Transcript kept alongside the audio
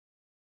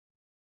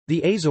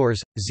The Azores,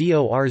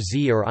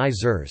 Zorz or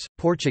Azores,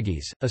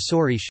 Portuguese,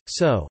 Açores,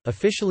 so,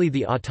 officially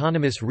the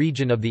autonomous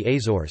region of the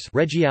Azores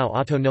Região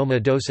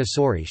Autónoma dos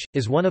Açores,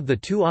 is one of the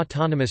two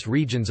autonomous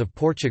regions of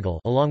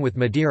Portugal along with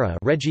Madeira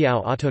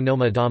Região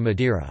Autónoma da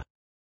Madeira.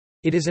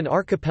 It is an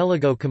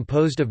archipelago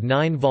composed of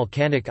 9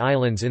 volcanic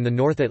islands in the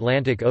North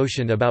Atlantic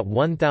Ocean about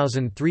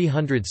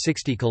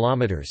 1,360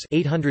 kilometers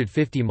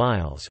 (850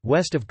 miles)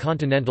 west of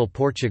continental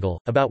Portugal,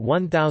 about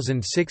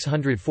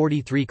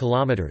 1,643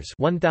 kilometers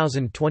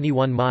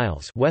 (1,021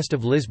 miles) west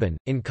of Lisbon,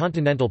 in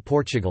continental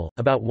Portugal,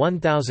 about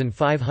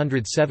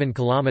 1,507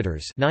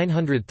 kilometers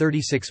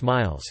 (936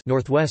 miles)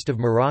 northwest of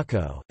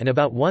Morocco, and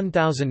about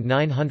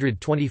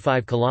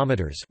 1,925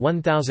 kilometers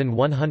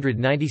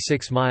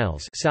 (1,196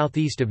 miles)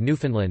 southeast of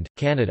Newfoundland,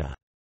 Canada.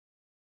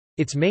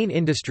 Its main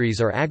industries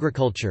are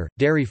agriculture,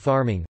 dairy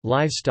farming,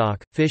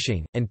 livestock,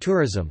 fishing, and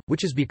tourism,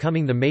 which is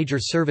becoming the major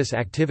service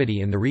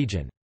activity in the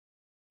region.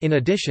 In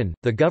addition,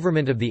 the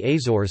government of the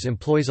Azores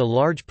employs a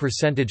large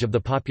percentage of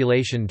the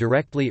population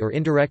directly or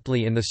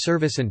indirectly in the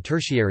service and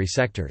tertiary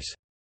sectors.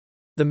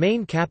 The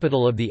main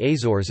capital of the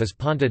Azores is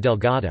Ponta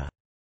Delgada.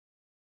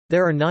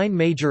 There are 9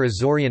 major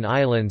Azorean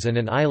islands and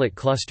an islet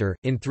cluster,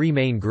 in 3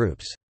 main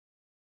groups.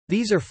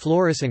 These are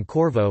Flores and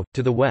Corvo,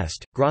 to the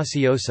west,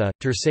 Graciosa,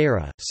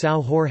 Terceira,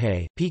 São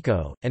Jorge,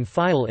 Pico, and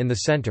Faial in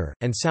the center,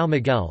 and São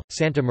Miguel,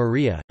 Santa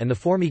Maria, and the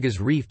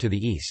Formigas Reef to the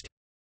east.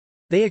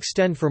 They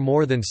extend for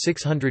more than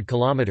 600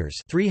 kilometers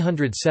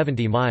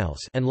 (370 miles)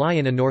 and lie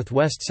in a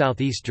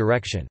northwest-southeast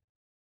direction.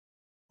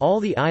 All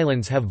the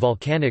islands have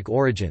volcanic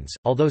origins,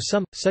 although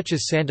some, such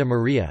as Santa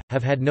Maria,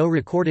 have had no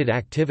recorded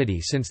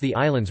activity since the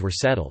islands were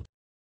settled.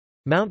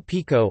 Mount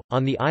Pico,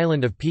 on the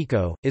island of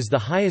Pico, is the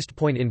highest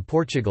point in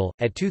Portugal,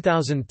 at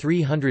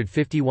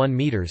 2,351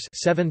 metres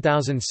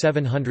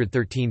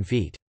 (7,713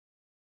 feet).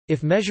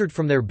 If measured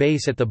from their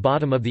base at the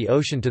bottom of the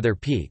ocean to their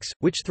peaks,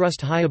 which thrust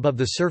high above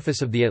the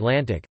surface of the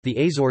Atlantic, the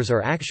Azores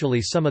are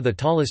actually some of the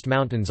tallest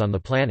mountains on the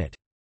planet.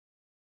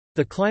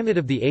 The climate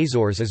of the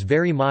Azores is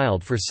very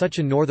mild for such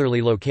a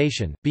northerly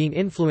location, being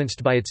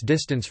influenced by its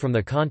distance from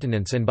the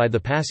continents and by the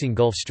passing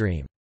Gulf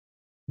Stream.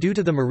 Due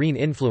to the marine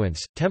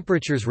influence,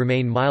 temperatures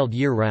remain mild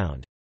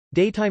year-round.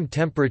 Daytime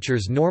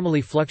temperatures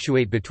normally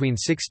fluctuate between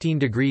 16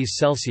 degrees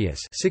Celsius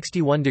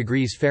 (61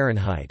 degrees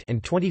Fahrenheit)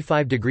 and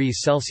 25 degrees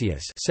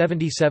Celsius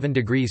 (77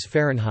 degrees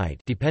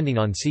Fahrenheit) depending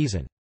on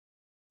season.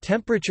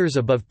 Temperatures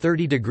above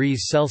 30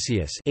 degrees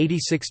Celsius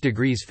 (86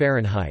 degrees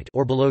Fahrenheit)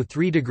 or below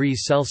 3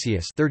 degrees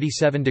Celsius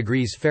 (37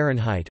 degrees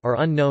Fahrenheit)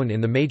 are unknown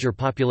in the major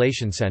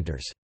population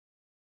centers.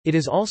 It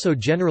is also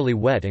generally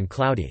wet and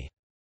cloudy.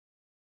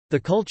 The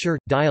culture,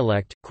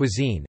 dialect,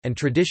 cuisine, and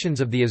traditions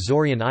of the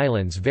Azorean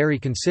Islands vary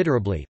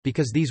considerably,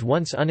 because these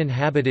once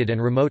uninhabited and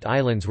remote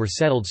islands were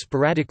settled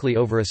sporadically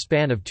over a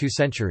span of 2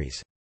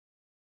 centuries.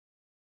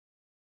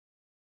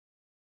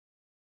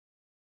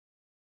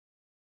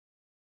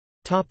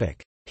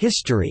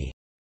 History.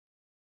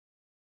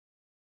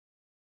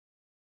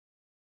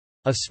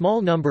 A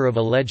small number of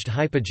alleged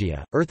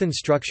hypogea, earthen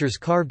structures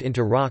carved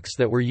into rocks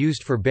that were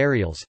used for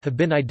burials, have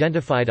been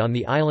identified on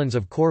the islands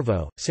of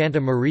Corvo,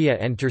 Santa Maria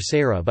and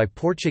Terceira by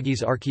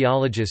Portuguese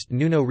archaeologist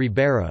Nuno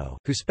Ribeiro,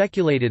 who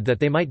speculated that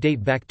they might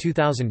date back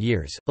 2,000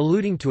 years,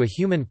 alluding to a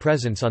human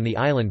presence on the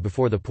island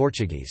before the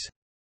Portuguese.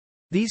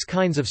 These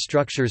kinds of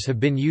structures have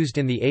been used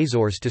in the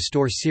Azores to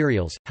store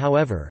cereals,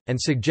 however, and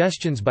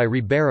suggestions by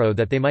Ribeiro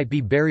that they might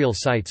be burial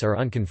sites are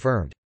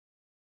unconfirmed.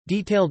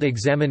 Detailed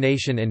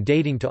examination and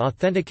dating to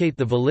authenticate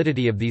the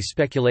validity of these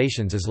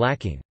speculations is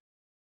lacking.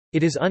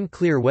 It is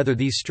unclear whether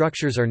these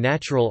structures are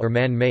natural or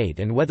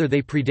man-made and whether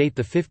they predate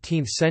the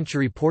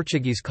 15th-century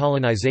Portuguese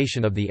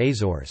colonization of the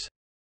Azores.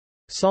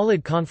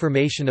 Solid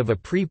confirmation of a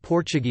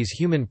pre-Portuguese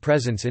human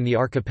presence in the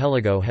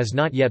archipelago has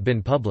not yet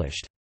been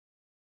published.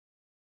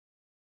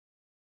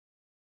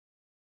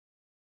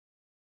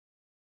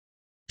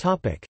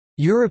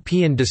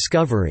 European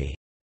discovery.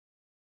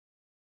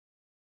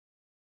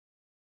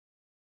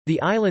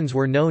 The islands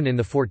were known in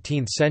the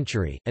 14th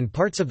century, and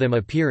parts of them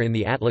appear in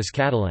the Atlas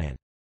Catalan.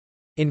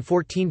 In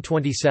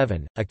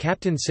 1427, a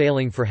captain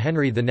sailing for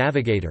Henry the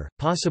Navigator,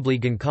 possibly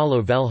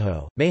Goncalo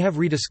Velho, may have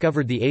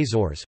rediscovered the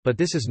Azores, but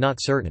this is not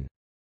certain.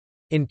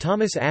 In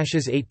Thomas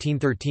Ashe's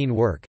 1813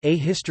 work, A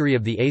History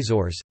of the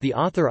Azores, the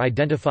author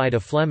identified a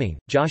Fleming,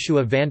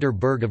 Joshua van der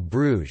Berg of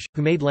Bruges,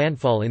 who made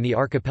landfall in the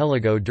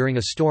archipelago during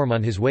a storm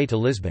on his way to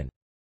Lisbon.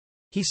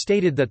 He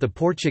stated that the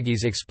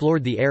Portuguese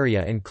explored the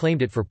area and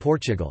claimed it for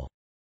Portugal.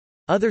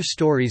 Other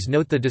stories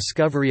note the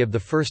discovery of the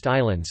first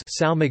islands,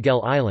 São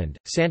Miguel Island,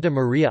 Santa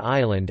Maria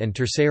Island and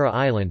Terceira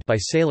Island, by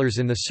sailors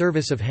in the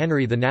service of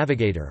Henry the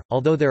Navigator,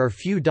 although there are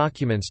few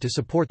documents to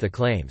support the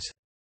claims.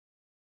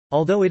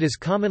 Although it is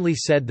commonly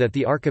said that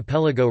the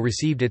archipelago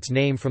received its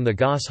name from the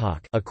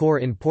goshawk, a cor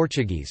in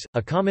Portuguese,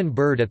 a common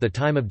bird at the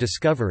time of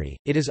discovery,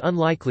 it is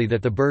unlikely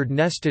that the bird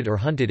nested or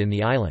hunted in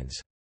the islands.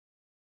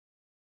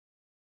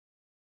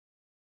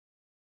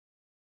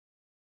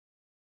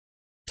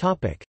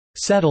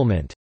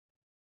 Settlement.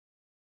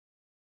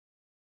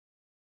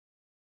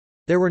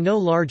 There were no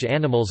large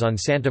animals on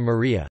Santa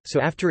Maria, so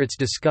after its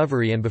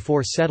discovery and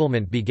before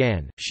settlement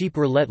began, sheep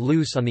were let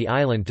loose on the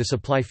island to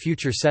supply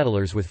future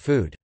settlers with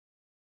food.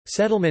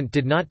 Settlement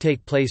did not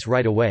take place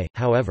right away,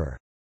 however.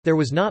 There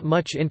was not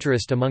much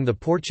interest among the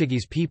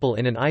Portuguese people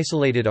in an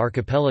isolated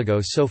archipelago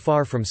so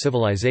far from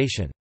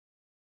civilization.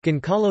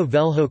 Goncalo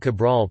Velho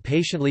Cabral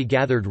patiently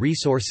gathered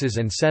resources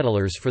and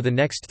settlers for the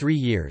next 3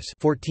 years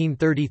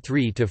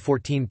 1433 to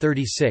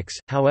 1436,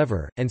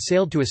 however, and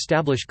sailed to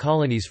establish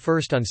colonies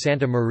first on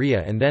Santa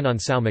Maria and then on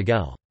São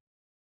Miguel.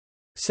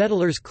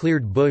 Settlers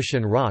cleared bush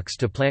and rocks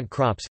to plant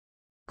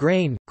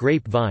crops—grain,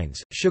 grape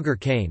vines, sugar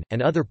cane,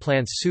 and other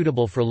plants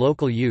suitable for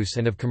local use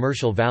and of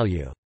commercial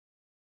value.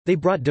 They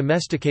brought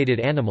domesticated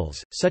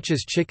animals, such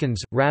as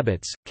chickens,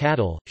 rabbits,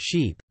 cattle,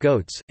 sheep,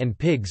 goats, and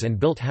pigs and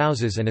built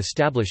houses and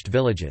established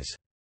villages.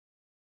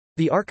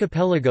 The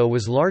archipelago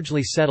was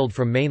largely settled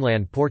from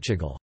mainland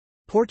Portugal.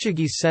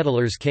 Portuguese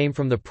settlers came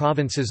from the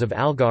provinces of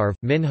Algarve,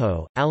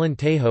 Minho,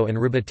 Alentejo and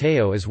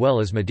Ribatejo as well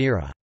as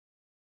Madeira.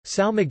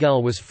 São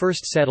Miguel was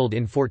first settled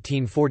in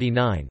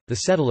 1449. The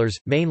settlers,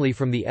 mainly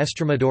from the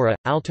Estremadura,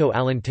 Alto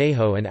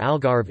Alentejo, and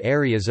Algarve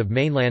areas of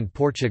mainland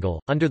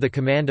Portugal, under the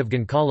command of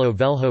Goncalo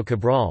Velho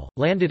Cabral,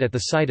 landed at the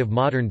site of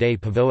modern-day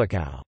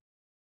Pavoacão.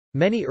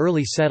 Many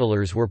early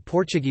settlers were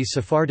Portuguese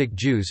Sephardic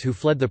Jews who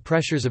fled the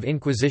pressures of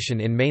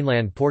Inquisition in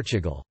mainland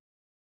Portugal.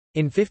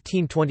 In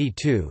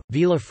 1522,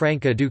 Vila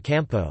Franca do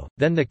Campo,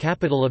 then the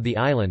capital of the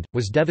island,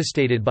 was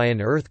devastated by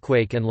an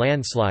earthquake and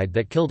landslide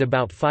that killed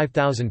about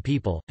 5,000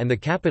 people, and the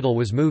capital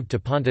was moved to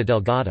Ponta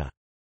Delgada.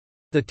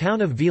 The town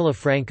of Vila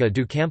Franca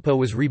do Campo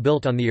was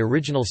rebuilt on the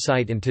original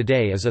site and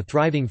today is a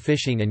thriving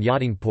fishing and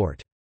yachting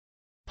port.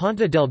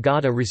 Ponta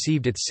Delgada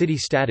received its city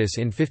status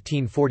in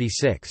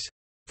 1546.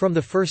 From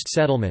the first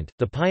settlement,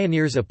 the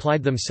pioneers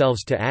applied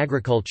themselves to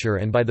agriculture,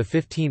 and by the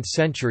 15th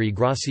century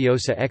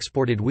Graciosa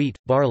exported wheat,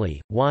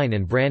 barley, wine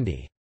and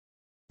brandy.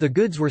 The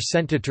goods were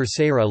sent to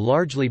Terceira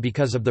largely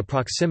because of the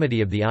proximity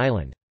of the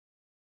island.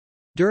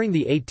 During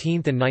the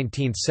 18th and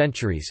 19th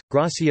centuries,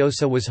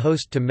 Graciosa was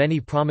host to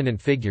many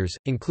prominent figures,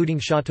 including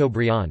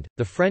Chateaubriand,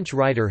 the French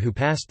writer who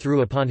passed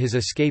through upon his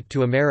escape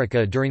to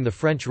America during the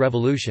French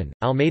Revolution,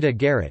 Almeida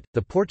Garrett,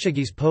 the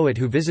Portuguese poet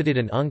who visited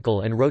an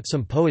uncle and wrote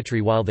some poetry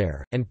while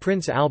there, and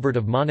Prince Albert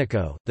of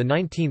Monaco, the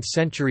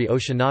 19th-century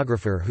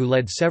oceanographer who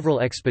led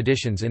several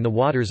expeditions in the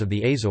waters of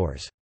the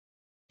Azores.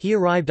 He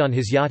arrived on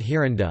his yacht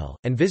Hirondelle,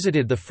 and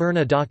visited the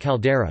Furna da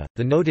Caldera,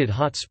 the noted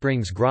hot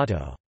springs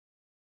grotto.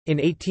 In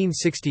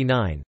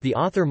 1869, the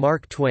author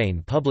Mark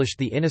Twain published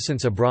The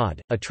Innocents Abroad,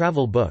 a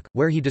travel book,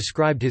 where he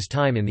described his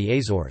time in the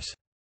Azores.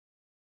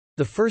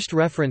 The first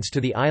reference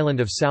to the island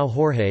of São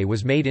Jorge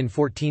was made in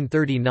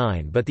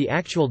 1439, but the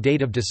actual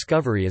date of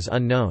discovery is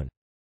unknown.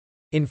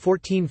 In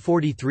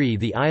 1443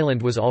 the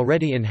island was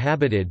already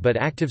inhabited, but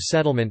active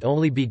settlement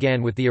only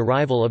began with the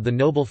arrival of the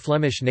noble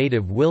Flemish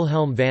native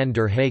Wilhelm van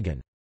der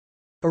Hagen.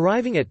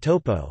 Arriving at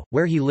Topo,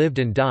 where he lived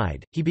and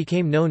died, he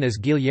became known as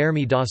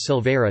Guilherme da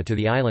Silveira to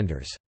the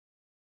islanders.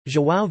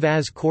 João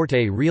Vaz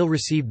Corte Real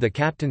received the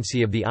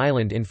captaincy of the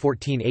island in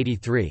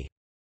 1483.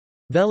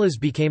 Velas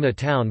became a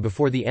town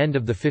before the end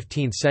of the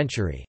 15th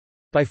century.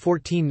 By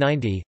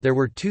 1490, there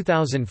were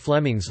 2,000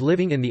 Flemings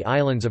living in the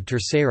islands of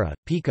Terceira,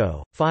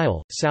 Pico,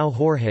 File, São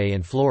Jorge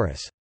and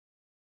Flores.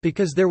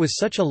 Because there was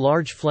such a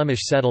large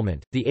Flemish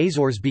settlement, the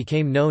Azores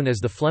became known as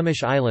the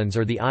Flemish Islands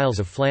or the Isles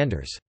of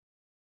Flanders.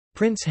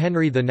 Prince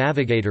Henry the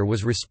Navigator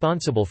was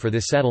responsible for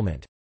this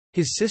settlement.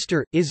 His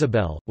sister,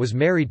 Isabel, was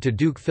married to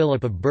Duke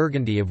Philip of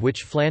Burgundy, of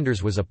which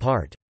Flanders was a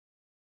part.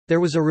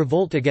 There was a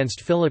revolt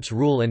against Philip's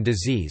rule and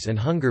disease and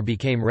hunger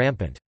became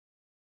rampant.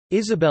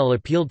 Isabel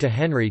appealed to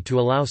Henry to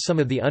allow some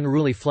of the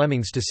unruly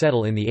Flemings to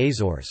settle in the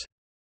Azores.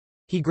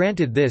 He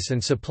granted this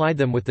and supplied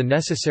them with the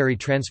necessary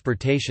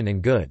transportation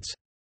and goods.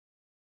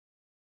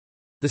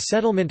 The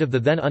settlement of the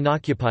then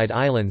unoccupied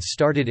islands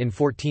started in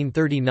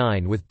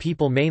 1439 with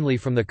people mainly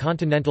from the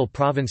continental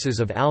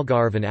provinces of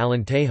Algarve and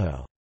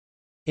Alentejo.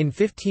 In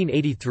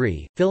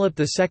 1583, Philip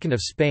II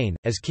of Spain,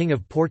 as King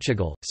of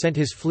Portugal, sent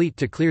his fleet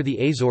to clear the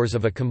Azores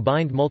of a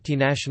combined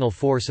multinational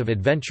force of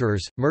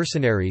adventurers,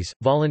 mercenaries,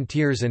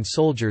 volunteers and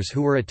soldiers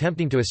who were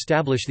attempting to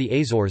establish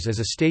the Azores as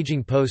a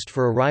staging post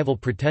for a rival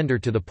pretender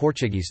to the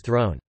Portuguese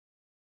throne.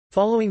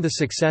 Following the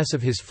success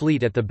of his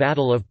fleet at the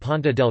Battle of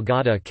Ponta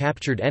Delgada,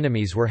 captured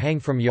enemies were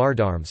hanged from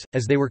yardarms,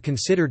 as they were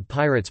considered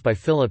pirates by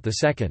Philip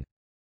II.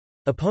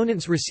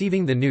 Opponents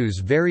receiving the news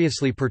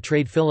variously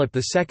portrayed Philip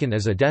II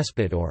as a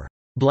despot or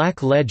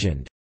black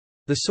legend,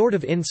 the sort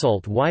of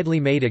insult widely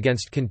made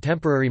against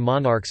contemporary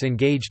monarchs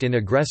engaged in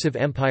aggressive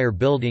empire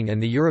building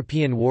and the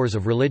European wars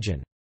of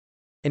religion.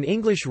 An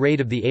English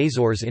raid of the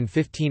Azores in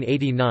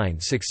 1589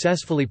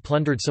 successfully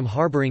plundered some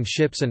harboring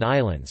ships and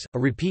islands. A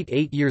repeat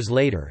 8 years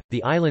later,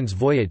 the islands'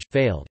 voyage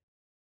failed.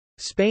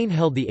 Spain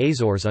held the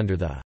Azores under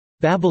the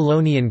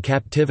Babylonian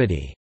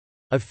captivity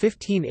of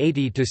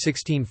 1580 to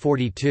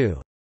 1642.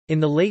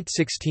 In the late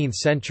 16th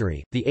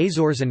century, the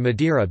Azores and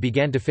Madeira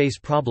began to face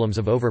problems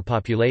of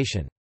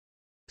overpopulation.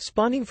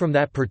 Spawning from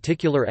that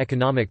particular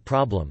economic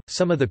problem,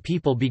 some of the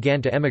people began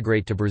to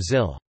emigrate to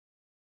Brazil.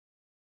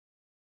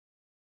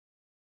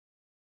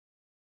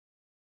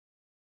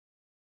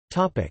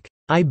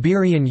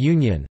 Iberian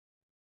Union.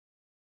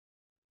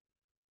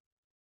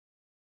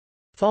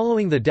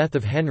 Following the death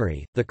of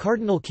Henry, the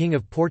Cardinal King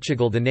of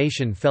Portugal, the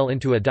nation fell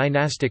into a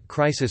dynastic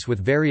crisis with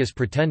various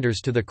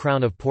pretenders to the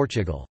crown of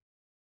Portugal.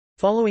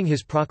 Following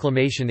his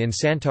proclamation in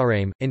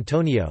Santarém,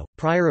 Antonio,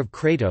 prior of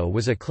Crato,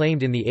 was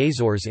acclaimed in the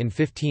Azores in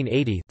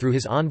 1580 through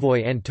his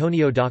envoy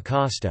Antonio da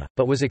Costa,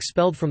 but was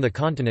expelled from the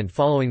continent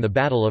following the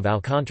Battle of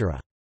Alcântara.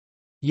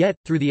 Yet,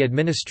 through the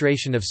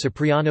administration of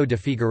Cipriano de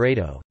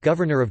Figueiredo,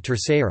 governor of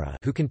Terceira,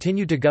 who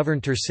continued to govern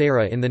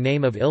Terceira in the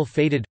name of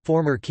ill-fated,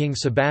 former King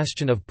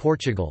Sebastian of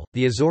Portugal,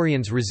 the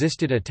Azorians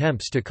resisted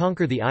attempts to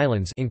conquer the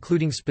islands,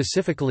 including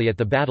specifically at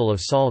the Battle of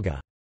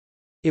Salga.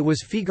 It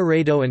was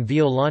Figueiredo and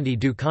Violante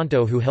do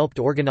Canto who helped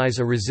organize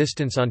a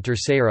resistance on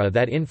Terceira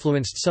that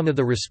influenced some of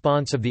the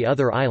response of the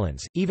other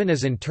islands, even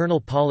as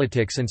internal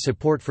politics and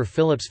support for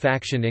Philip's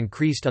faction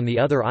increased on the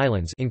other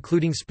islands,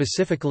 including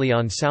specifically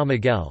on São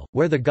Miguel,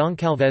 where the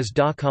Goncalves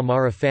da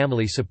Câmara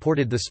family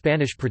supported the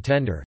Spanish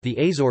pretender. The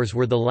Azores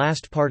were the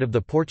last part of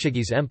the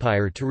Portuguese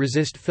Empire to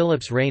resist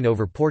Philip's reign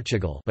over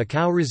Portugal.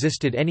 Macau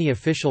resisted any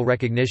official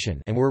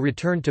recognition and were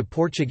returned to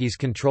Portuguese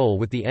control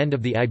with the end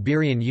of the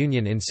Iberian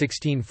Union in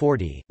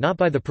 1640. Not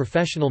by the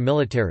professional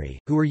military,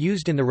 who were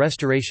used in the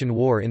Restoration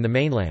War in the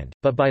mainland,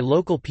 but by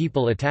local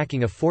people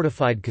attacking a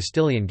fortified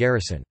Castilian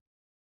garrison.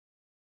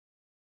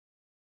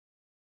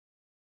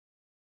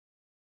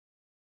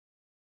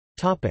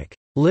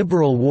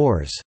 Liberal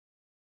Wars.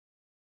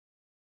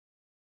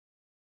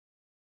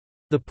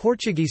 The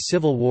Portuguese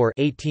Civil War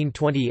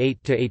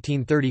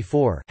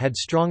 1828–1834 had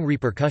strong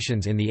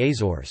repercussions in the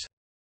Azores.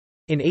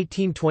 In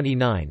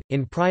 1829,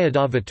 in Praia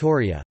da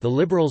Vitória, the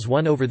Liberals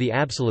won over the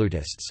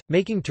Absolutists,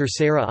 making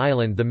Terceira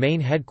Island the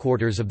main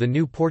headquarters of the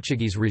new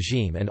Portuguese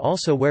regime and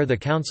also where the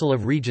Council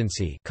of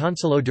Regency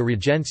Conselho de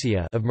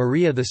Regencia of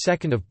Maria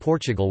II of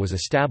Portugal was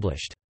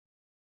established.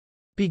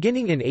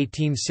 Beginning in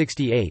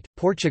 1868,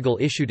 Portugal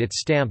issued its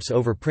stamps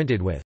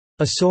overprinted with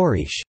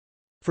Azores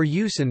for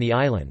use in the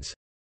islands.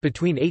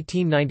 Between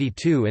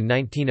 1892 and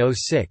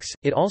 1906,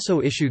 it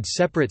also issued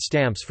separate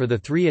stamps for the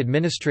three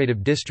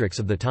administrative districts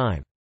of the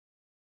time.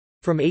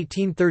 From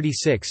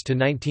 1836 to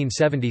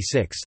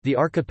 1976, the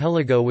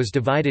archipelago was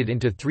divided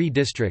into three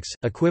districts,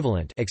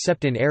 equivalent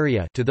except in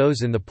area to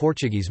those in the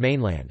Portuguese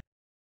mainland.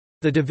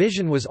 The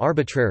division was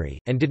arbitrary,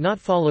 and did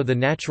not follow the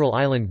natural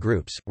island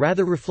groups,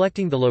 rather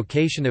reflecting the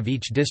location of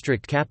each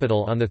district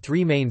capital on the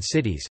three main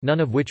cities,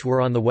 none of which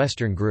were on the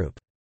western group.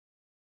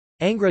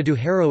 Angra do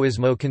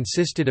Heroísmo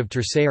consisted of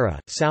Terceira,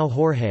 São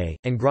Jorge,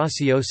 and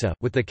Graciosa,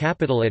 with the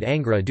capital at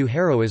Angra do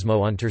Heroísmo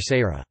on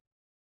Terceira.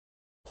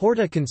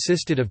 Horta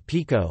consisted of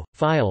Pico,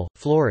 File,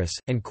 Flores,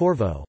 and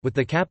Corvo, with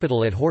the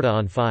capital at Horta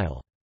on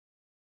File.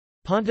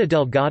 Ponta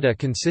Delgada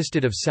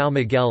consisted of São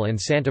Miguel and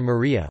Santa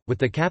Maria, with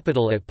the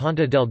capital at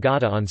Ponta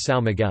Delgada on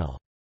São Miguel.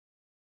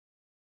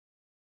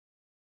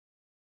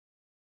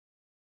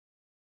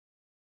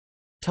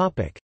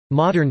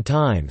 Modern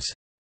times.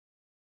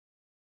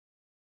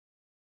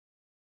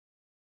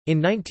 In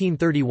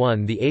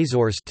 1931 the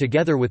Azores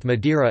together with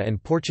Madeira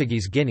and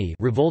Portuguese Guinea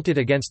revolted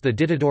against the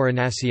Ditadura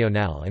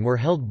Nacional and were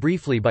held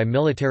briefly by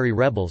military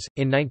rebels.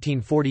 In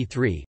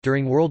 1943,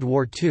 during World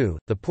War II,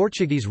 the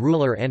Portuguese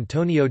ruler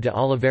Antonio de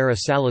Oliveira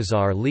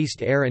Salazar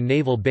leased air and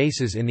naval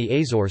bases in the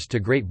Azores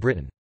to Great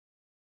Britain.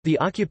 The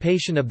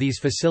occupation of these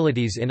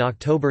facilities in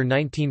October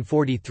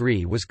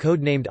 1943 was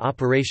codenamed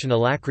Operation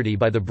Alacrity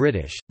by the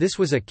British. This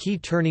was a key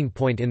turning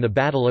point in the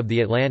Battle of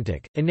the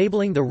Atlantic,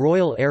 enabling the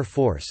Royal Air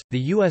Force, the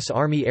U.S.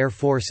 Army Air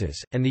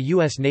Forces, and the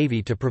U.S.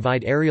 Navy to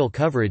provide aerial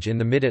coverage in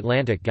the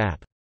mid-Atlantic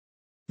Gap.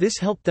 This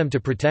helped them to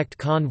protect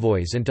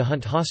convoys and to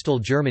hunt hostile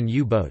German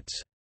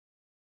U-boats.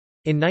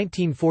 In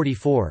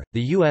 1944,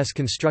 the U.S.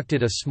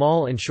 constructed a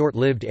small and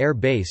short-lived air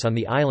base on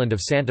the island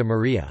of Santa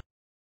Maria.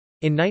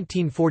 In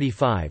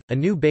 1945, a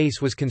new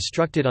base was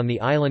constructed on the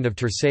island of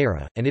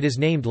Terceira, and it is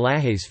named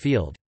Lajes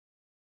Field.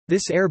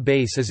 This air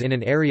base is in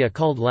an area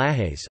called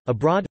Lajes, a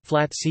broad,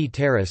 flat sea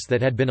terrace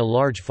that had been a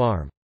large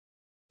farm.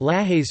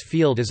 Lajes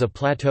Field is a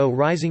plateau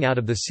rising out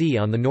of the sea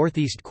on the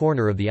northeast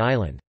corner of the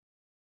island.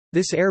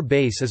 This air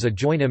base is a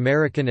joint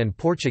American and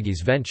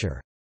Portuguese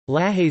venture.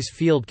 Lajes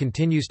Field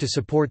continues to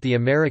support the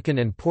American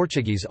and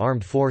Portuguese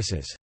armed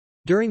forces.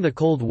 During the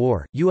Cold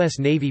War, U.S.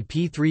 Navy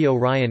P-3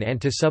 Orion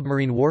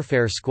anti-submarine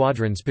warfare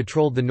squadrons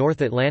patrolled the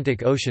North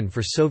Atlantic Ocean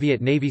for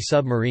Soviet Navy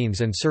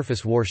submarines and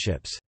surface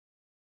warships.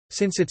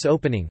 Since its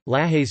opening,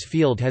 Lajes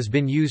Field has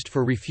been used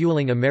for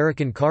refueling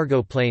American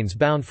cargo planes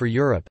bound for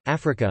Europe,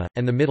 Africa,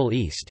 and the Middle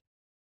East.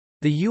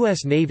 The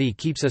U.S. Navy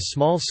keeps a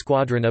small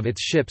squadron of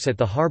its ships at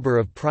the harbor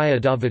of Praia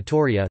da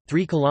Vitória,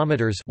 3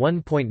 kilometers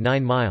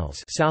 (1.9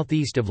 miles)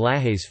 southeast of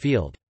Lajes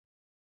Field.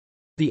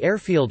 The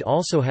airfield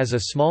also has a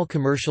small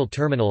commercial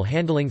terminal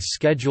handling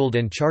scheduled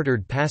and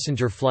chartered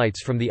passenger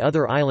flights from the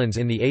other islands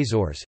in the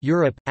Azores,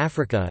 Europe,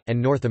 Africa,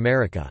 and North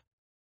America.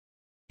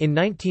 In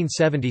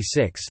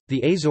 1976,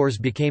 the Azores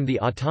became the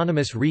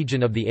autonomous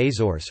region of the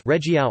Azores,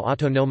 Região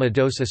Autónoma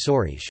dos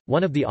Açores,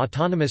 one of the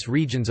autonomous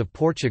regions of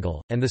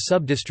Portugal, and the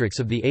subdistricts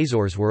of the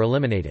Azores were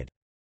eliminated.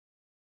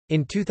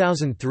 In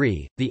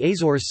 2003, the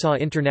Azores saw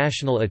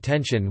international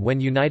attention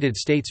when United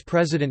States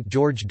President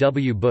George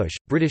W. Bush,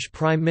 British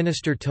Prime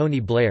Minister Tony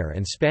Blair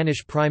and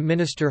Spanish Prime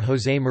Minister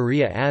José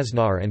María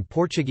Aznar and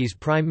Portuguese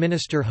Prime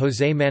Minister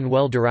José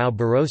Manuel Durão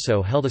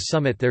Barroso held a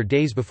summit there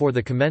days before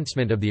the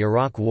commencement of the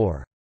Iraq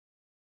War.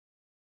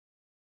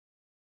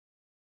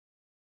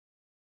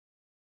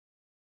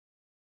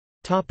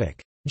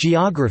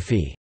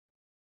 Geography.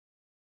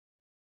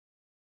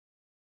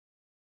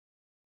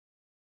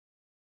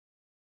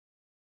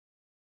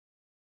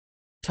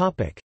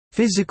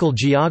 Physical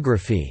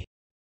geography.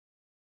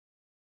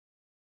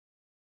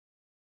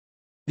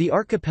 The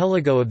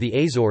archipelago of the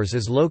Azores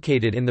is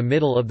located in the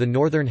middle of the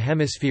northern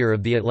hemisphere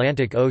of the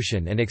Atlantic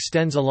Ocean and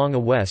extends along a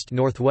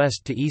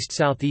west-northwest to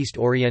east-southeast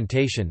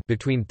orientation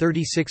between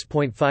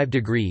 36.5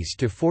 degrees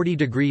to 40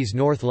 degrees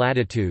north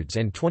latitudes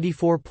and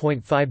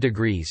 24.5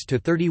 degrees to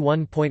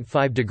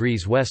 31.5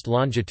 degrees west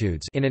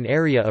longitudes in an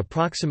area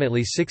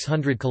approximately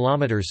 600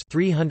 kilometers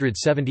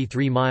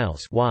 (373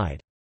 miles)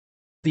 wide.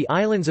 The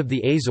islands of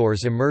the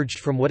Azores emerged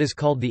from what is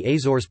called the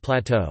Azores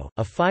Plateau,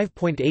 a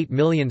 5.8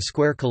 million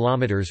square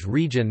kilometers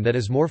region that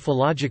is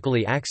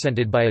morphologically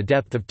accented by a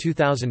depth of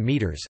 2,000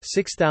 meters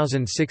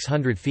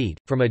 (6,600 feet).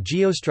 From a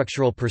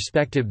geostructural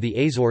perspective, the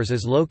Azores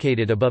is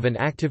located above an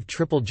active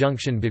triple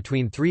junction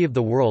between three of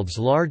the world's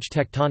large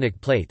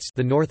tectonic plates: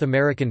 the North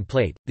American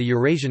Plate, the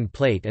Eurasian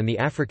Plate, and the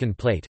African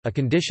Plate, a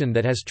condition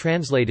that has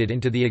translated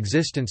into the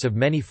existence of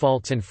many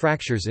faults and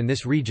fractures in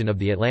this region of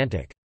the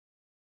Atlantic.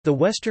 The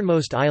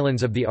westernmost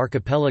islands of the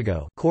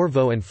archipelago,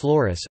 Corvo and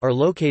Flores, are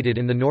located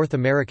in the North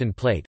American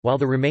Plate, while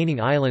the remaining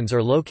islands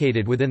are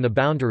located within the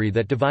boundary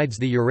that divides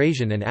the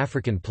Eurasian and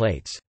African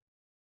plates.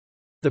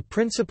 The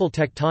principal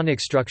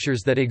tectonic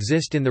structures that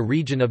exist in the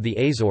region of the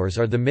Azores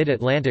are the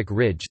Mid-Atlantic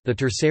Ridge, the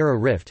Terceira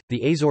Rift,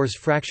 the Azores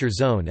Fracture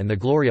Zone and the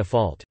Gloria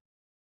Fault.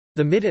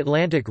 The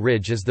Mid-Atlantic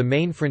Ridge is the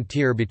main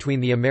frontier between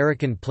the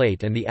American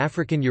Plate and the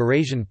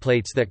African-Eurasian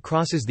plates that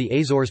crosses the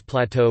Azores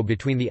Plateau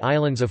between the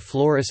islands of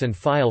Flores and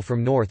File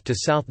from north to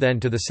south then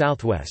to the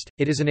southwest.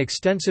 It is an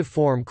extensive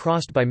form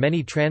crossed by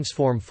many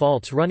transform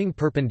faults running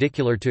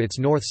perpendicular to its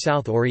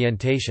north-south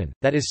orientation,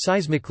 that is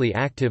seismically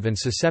active and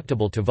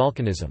susceptible to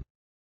volcanism.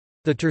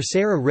 The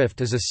Terceira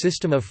Rift is a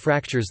system of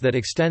fractures that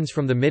extends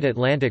from the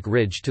Mid-Atlantic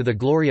Ridge to the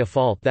Gloria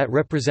Fault that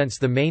represents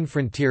the main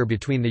frontier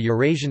between the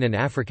Eurasian and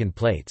African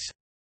plates.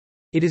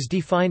 It is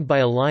defined by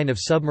a line of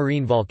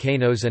submarine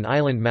volcanoes and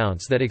island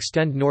mounts that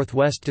extend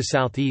northwest to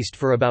southeast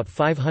for about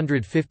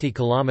 550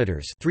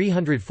 kilometers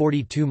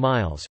 (342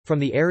 miles) from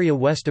the area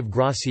west of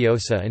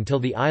Graciosa until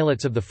the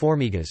islets of the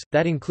Formigas.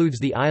 That includes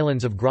the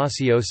islands of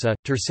Graciosa,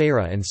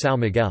 Terceira, and São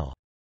Miguel.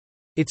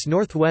 Its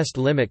northwest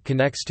limit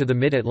connects to the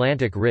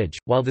Mid-Atlantic Ridge,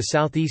 while the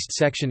southeast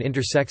section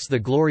intersects the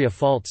Gloria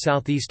Fault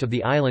southeast of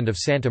the island of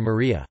Santa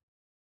Maria.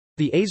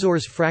 The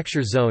Azores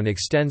Fracture Zone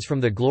extends from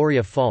the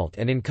Gloria Fault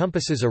and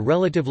encompasses a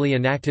relatively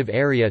inactive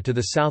area to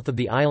the south of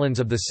the islands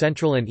of the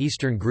central and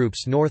eastern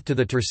groups north to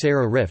the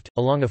Terceira Rift,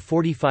 along a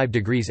 45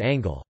 degrees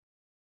angle.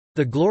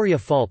 The Gloria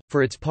Fault,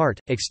 for its part,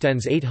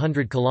 extends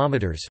 800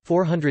 kilometers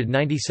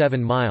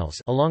 (497 miles)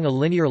 along a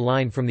linear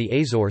line from the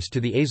Azores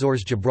to the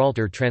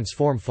Azores-Gibraltar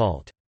Transform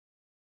Fault.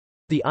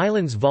 The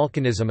island's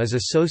volcanism is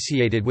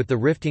associated with the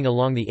rifting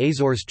along the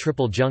Azores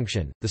Triple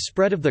Junction. The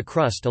spread of the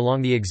crust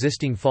along the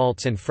existing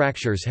faults and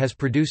fractures has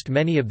produced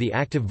many of the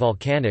active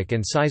volcanic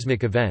and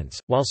seismic events,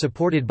 while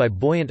supported by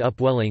buoyant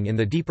upwelling in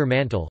the deeper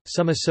mantle,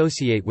 some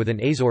associate with an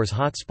Azores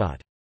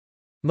hotspot.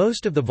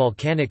 Most of the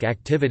volcanic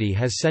activity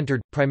has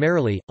centered,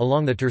 primarily,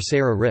 along the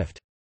Terceira Rift.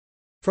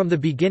 From the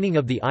beginning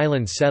of the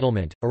island's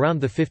settlement,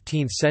 around the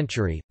 15th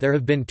century, there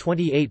have been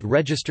 28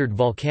 registered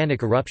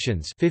volcanic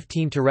eruptions,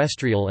 15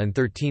 terrestrial and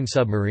 13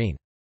 submarine.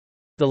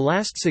 The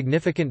last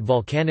significant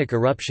volcanic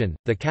eruption,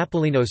 the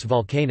Capelinos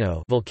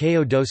volcano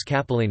Volcão dos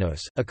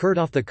Capelinos, occurred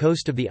off the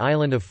coast of the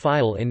island of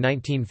File in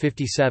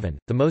 1957.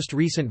 The most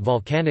recent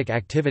volcanic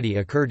activity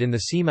occurred in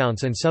the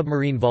seamounts and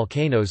submarine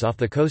volcanoes off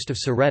the coast of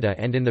Serreta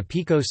and in the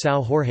Pico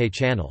São Jorge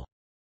Channel.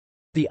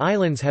 The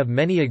islands have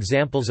many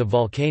examples of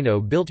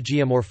volcano-built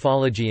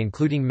geomorphology,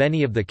 including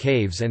many of the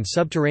caves and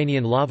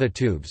subterranean lava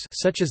tubes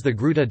such as the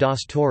Gruta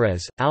das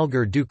Torres,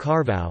 Algar do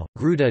Carvão,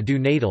 Gruta do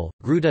Natal,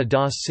 Gruta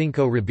das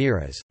Cinco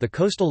Ribeiras, the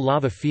coastal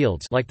lava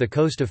fields like the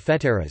coast of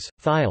Feteiras,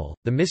 File,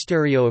 the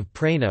Misterio of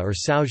Praina or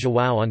São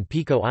João on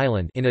Pico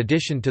Island in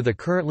addition to the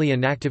currently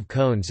inactive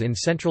cones in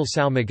central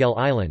São Miguel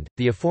Island,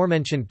 the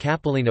aforementioned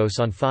Capelinos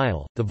on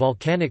File, the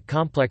volcanic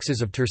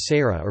complexes of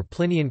Terceira or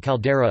Plinian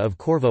caldera of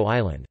Corvo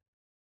Island.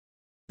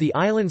 The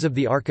islands of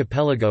the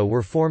archipelago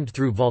were formed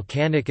through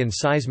volcanic and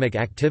seismic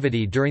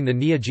activity during the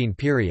Neogene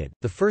period.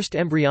 The first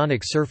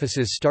embryonic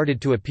surfaces started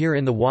to appear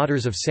in the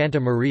waters of Santa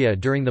Maria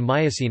during the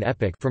Miocene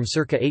epoch from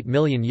circa 8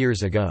 million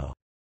years ago.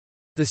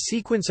 The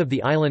sequence of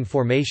the island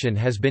formation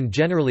has been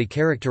generally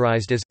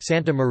characterized as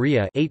Santa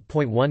Maria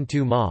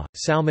 8.12 ma,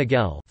 São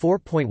Miguel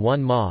 4.1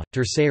 ma,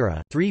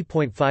 Terceira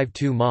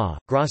 3.52 ma,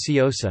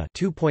 Graciosa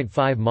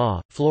 2.5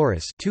 ma,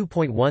 Flores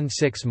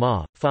 2.16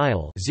 ma,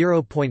 File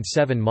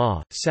 0.7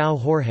 ma, São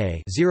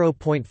Jorge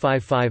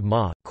 0.55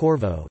 ma,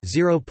 Corvo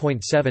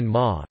 0.7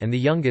 ma, and the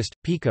youngest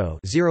Pico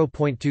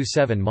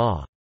 0.27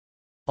 ma.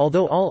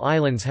 Although all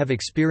islands have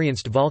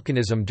experienced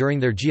volcanism during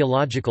their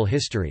geological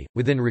history,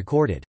 within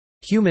recorded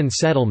human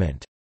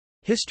settlement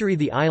history,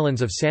 the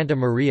islands of Santa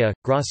Maria,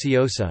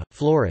 Graciosa,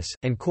 Flores,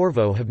 and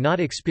Corvo have not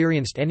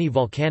experienced any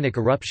volcanic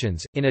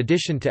eruptions. In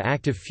addition to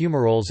active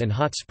fumaroles and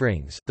hot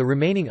springs, the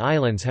remaining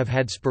islands have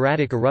had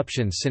sporadic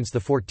eruptions since the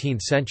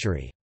 14th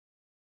century.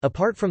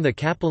 Apart from the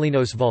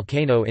Capelinos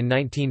volcano in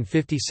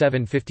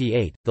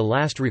 1957–58, the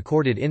last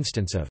recorded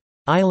instance of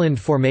island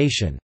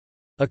formation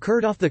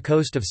occurred off the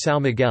coast of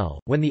São Miguel,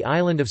 when the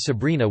island of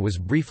Sabrina was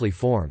briefly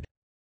formed.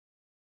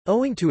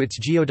 Owing to its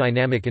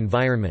geodynamic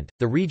environment,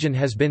 the region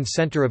has been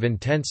center of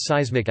intense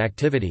seismic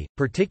activity,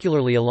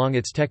 particularly along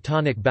its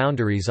tectonic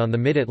boundaries on the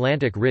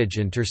Mid-Atlantic Ridge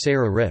and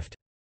Terceira Rift.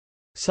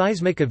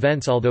 Seismic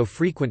events, although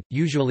frequent,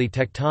 usually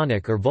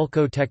tectonic or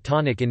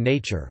volco-tectonic in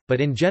nature,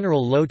 but in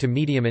general low to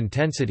medium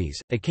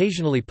intensities,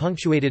 occasionally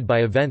punctuated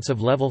by events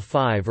of level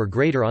 5 or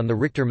greater on the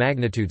Richter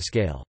magnitude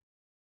scale.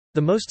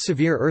 The most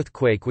severe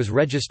earthquake was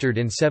registered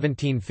in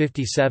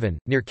 1757,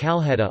 near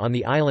Calheta on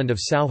the island of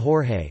São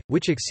Jorge,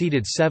 which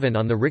exceeded 7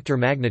 on the Richter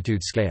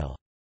magnitude scale.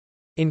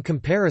 In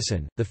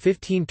comparison, the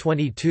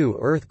 1522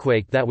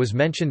 earthquake that was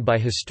mentioned by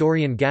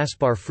historian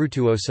Gaspar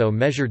Frutuoso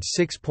measured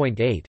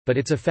 6.8, but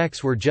its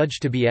effects were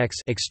judged to be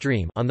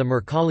extreme on the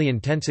Mercalli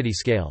intensity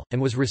scale, and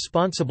was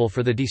responsible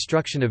for the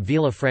destruction of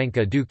Vila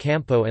Franca do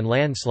Campo and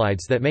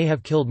landslides that may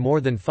have killed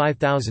more than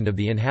 5,000 of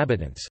the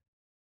inhabitants.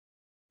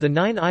 The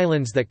 9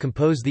 islands that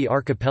compose the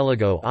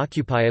archipelago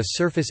occupy a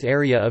surface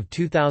area of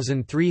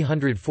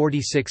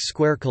 2,346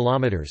 square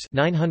kilometers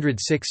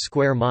 (906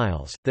 square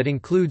miles), that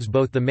includes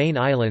both the main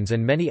islands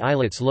and many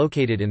islets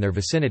located in their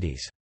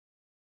vicinities.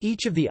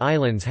 Each of the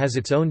islands has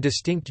its own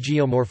distinct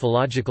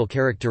geomorphological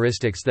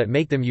characteristics that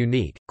make them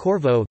unique.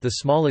 Corvo, the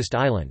smallest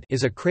island,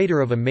 is a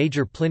crater of a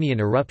major Plinian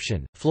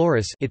eruption.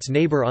 Flores, its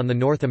neighbor on the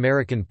North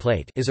American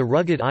plate, is a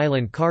rugged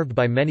island carved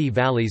by many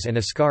valleys and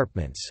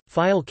escarpments.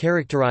 File,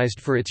 characterized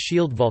for its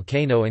shield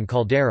volcano and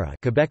caldera,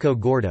 Quebeco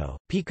Gordo.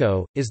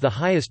 Pico is the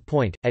highest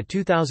point at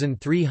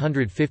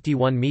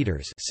 2,351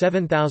 meters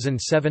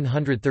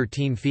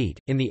 (7,713 feet)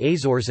 in the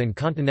Azores and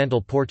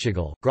continental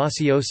Portugal.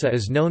 Graciosa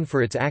is known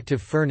for its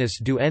active furnace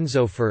do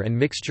Enzofer and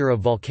mixture of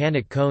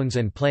volcanic cones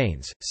and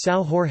plains.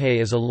 São Jorge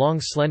is a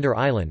long slender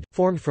island,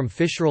 formed from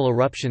fissural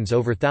eruptions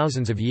over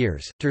thousands of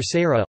years.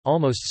 Terceira,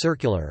 almost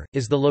circular,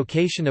 is the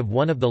location of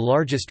one of the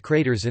largest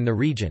craters in the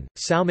region.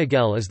 São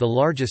Miguel is the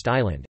largest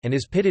island, and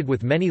is pitted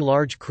with many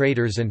large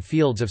craters and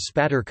fields of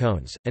spatter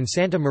cones, and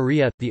Santa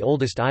Maria, the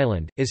oldest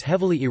island, is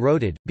heavily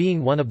eroded,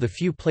 being one of the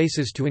few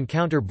places to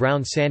encounter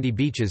brown sandy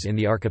beaches in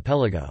the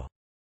archipelago.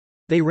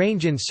 They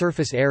range in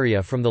surface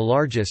area from the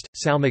largest,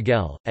 São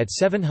Miguel, at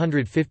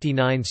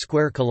 759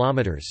 square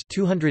kilometers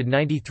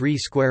 (293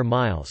 square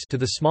miles) to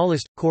the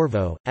smallest,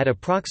 Corvo, at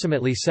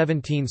approximately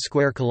 17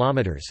 square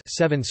kilometers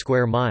 (7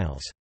 square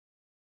miles).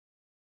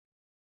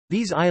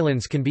 These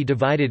islands can be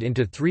divided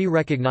into 3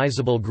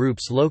 recognizable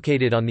groups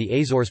located on the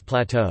Azores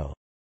plateau.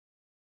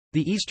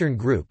 The eastern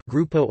group,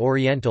 Grupo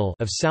Oriental,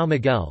 of São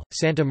Miguel,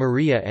 Santa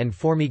Maria and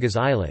Formigas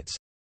Islets.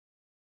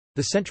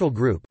 The central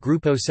group,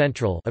 Grupo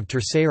Central, of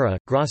Terceira,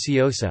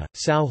 Graciosa,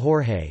 São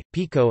Jorge,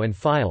 Pico and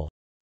File.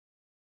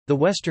 The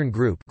western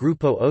group,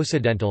 Grupo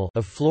Ocidental,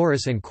 of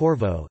Flores and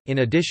Corvo. In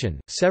addition,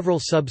 several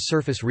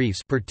subsurface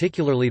reefs,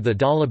 particularly the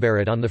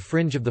Dolibaret on the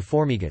fringe of the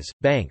Formigas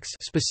banks,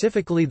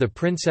 specifically the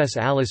Princess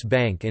Alice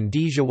Bank and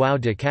D. João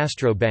de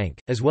Castro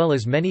Bank, as well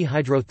as many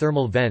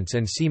hydrothermal vents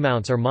and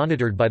seamounts, are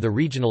monitored by the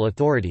regional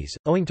authorities,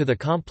 owing to the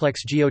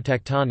complex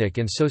geotectonic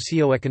and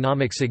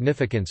socio-economic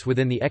significance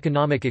within the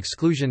economic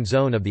exclusion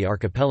zone of the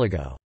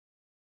archipelago.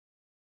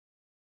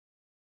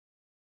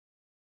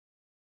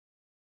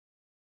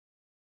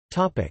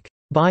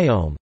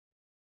 Biome.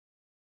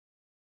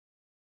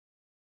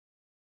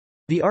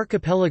 The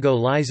archipelago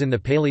lies in the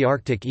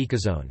Palearctic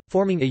ecozone,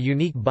 forming a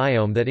unique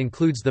biome that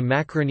includes the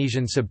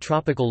Macronesian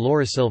subtropical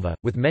Laurisilva,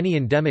 with many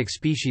endemic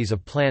species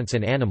of plants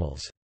and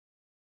animals.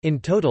 In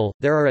total,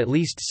 there are at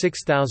least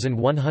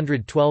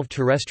 6,112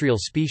 terrestrial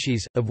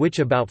species, of which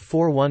about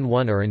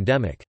 411 are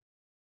endemic.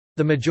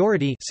 The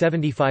majority,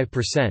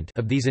 75%,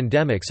 of these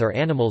endemics are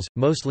animals,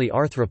 mostly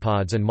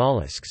arthropods and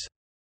mollusks.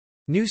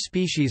 New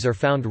species are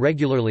found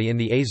regularly in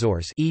the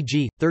Azores,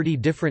 e.g., 30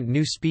 different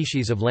new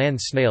species of land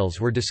snails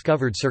were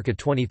discovered circa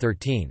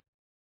 2013.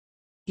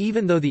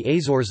 Even though the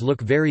Azores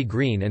look very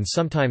green and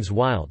sometimes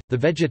wild, the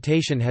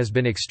vegetation has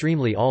been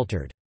extremely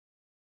altered.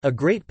 A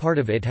great part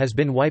of it has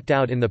been wiped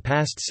out in the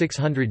past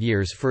 600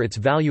 years for its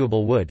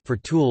valuable wood for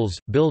tools,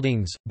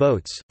 buildings,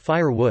 boats,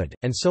 firewood,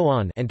 and so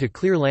on, and to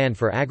clear land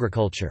for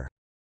agriculture.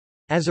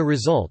 As a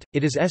result,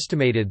 it is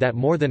estimated that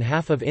more than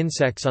half of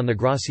insects on the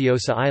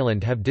Graciosa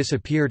island have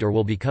disappeared or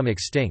will become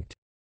extinct.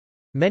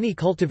 Many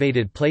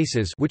cultivated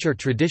places which are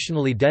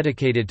traditionally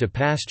dedicated to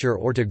pasture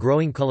or to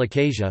growing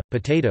colocasia,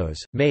 potatoes,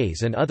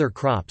 maize and other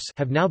crops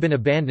have now been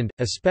abandoned,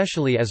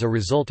 especially as a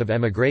result of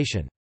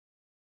emigration.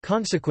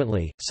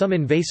 Consequently, some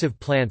invasive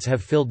plants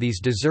have filled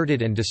these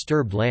deserted and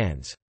disturbed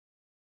lands.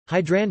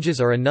 Hydrangeas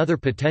are another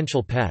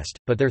potential pest,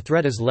 but their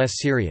threat is less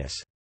serious.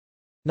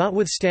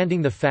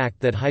 Notwithstanding the fact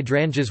that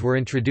hydrangeas were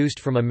introduced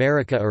from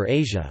America or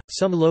Asia,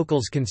 some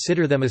locals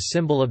consider them a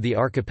symbol of the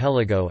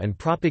archipelago and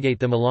propagate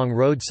them along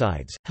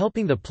roadsides,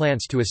 helping the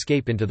plants to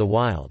escape into the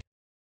wild.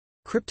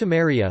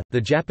 Cryptomeria,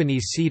 the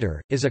Japanese cedar,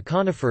 is a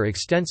conifer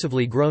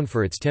extensively grown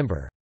for its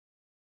timber.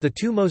 The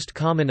two most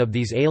common of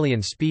these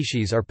alien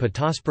species are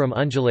Pittosporum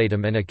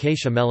undulatum and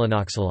Acacia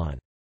melanoxylon.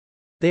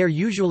 They are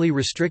usually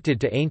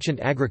restricted to ancient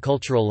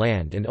agricultural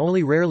land and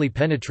only rarely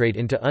penetrate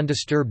into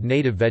undisturbed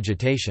native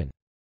vegetation.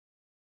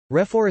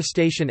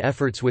 Reforestation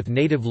efforts with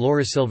native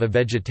Laurisilva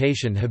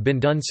vegetation have been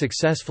done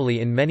successfully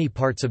in many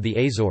parts of the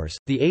Azores.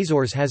 The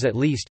Azores has at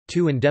least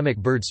 2 endemic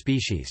bird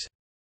species.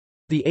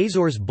 The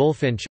Azores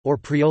bullfinch, or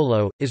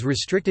priolo, is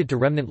restricted to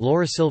remnant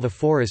Laurisilva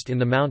forest in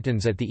the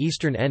mountains at the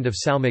eastern end of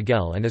São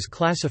Miguel and is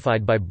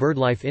classified by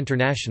BirdLife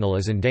International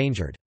as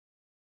endangered.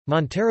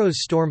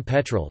 Montero's storm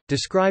petrel,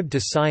 described to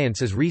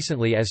science as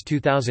recently as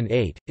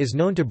 2008, is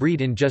known to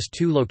breed in just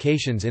 2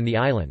 locations in the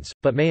islands,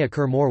 but may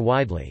occur more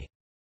widely.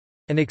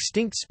 An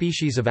extinct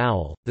species of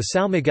owl, the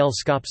São Miguel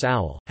scops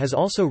owl, has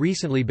also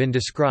recently been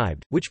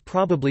described, which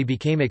probably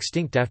became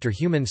extinct after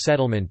human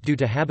settlement due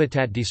to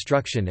habitat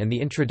destruction and the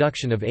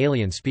introduction of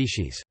alien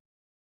species.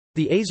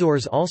 The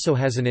Azores also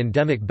has an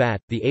endemic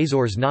bat, the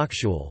Azores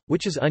noctiule,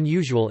 which is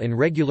unusual in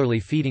regularly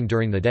feeding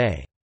during the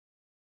day.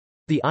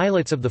 The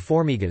islets of the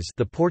formigas,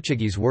 the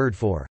Portuguese word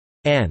for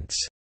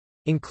ants,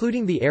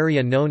 including the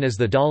area known as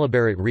the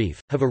Dalabaret Reef,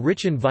 have a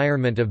rich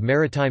environment of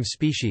maritime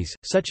species,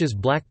 such as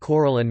black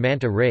coral and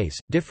manta rays,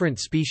 different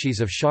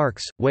species of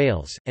sharks,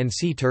 whales, and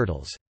sea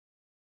turtles.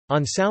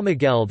 On São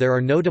Miguel there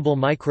are notable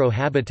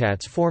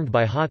micro-habitats formed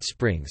by hot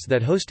springs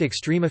that host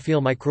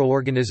extremophile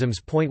microorganisms.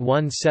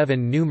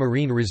 17 new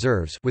marine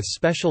reserves with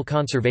special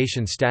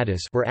conservation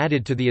status were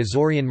added to the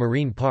Azorean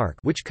Marine Park,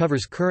 which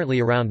covers currently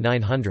around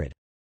 900,000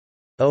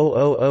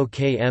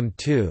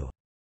 km².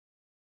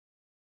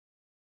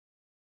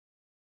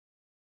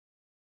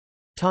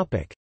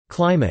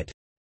 Climate.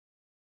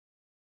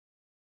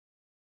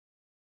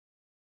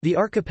 The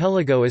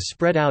archipelago is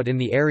spread out in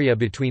the area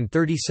between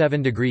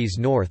 37 degrees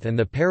north and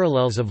the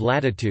parallels of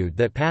latitude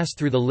that pass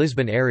through the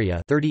Lisbon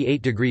area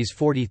 38 degrees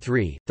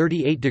 43,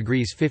 38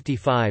 degrees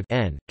 55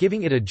 N,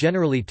 giving it a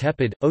generally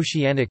tepid,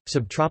 oceanic,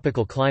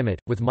 subtropical climate,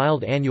 with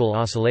mild annual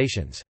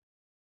oscillations.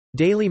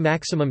 Daily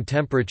maximum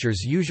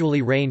temperatures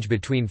usually range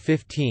between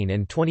 15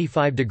 and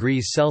 25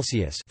 degrees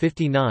Celsius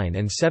 59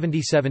 and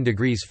 77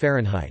 degrees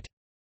Fahrenheit.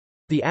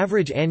 The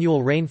average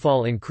annual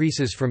rainfall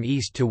increases from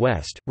east to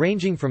west,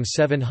 ranging from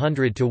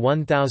 700 to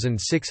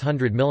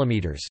 1,600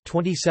 mm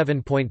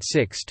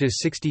 (27.6 to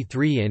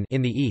 63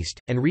 in the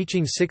east), and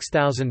reaching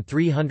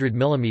 6,300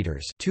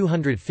 mm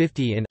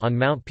 (250 in) on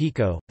Mount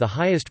Pico, the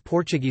highest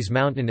Portuguese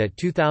mountain at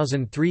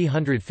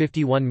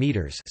 2,351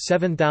 meters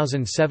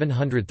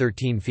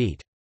 (7,713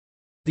 feet).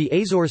 The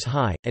Azores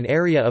High, an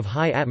area of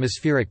high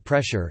atmospheric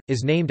pressure,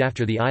 is named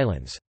after the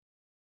islands.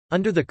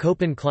 Under the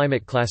Köppen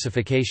climate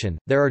classification,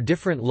 there are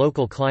different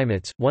local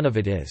climates. One of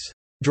it is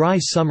dry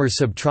summer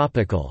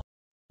subtropical,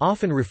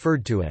 often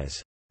referred to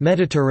as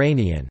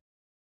Mediterranean.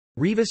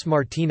 Rivas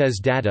Martinez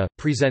data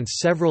presents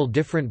several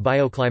different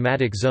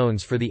bioclimatic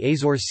zones for the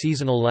Azores.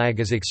 Seasonal lag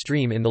is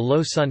extreme in the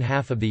low sun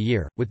half of the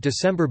year, with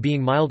December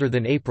being milder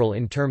than April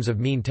in terms of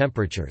mean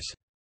temperatures.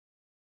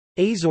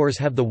 Azores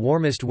have the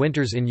warmest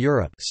winters in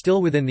Europe,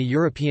 still within the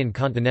European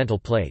continental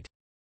plate.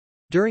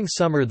 During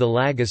summer the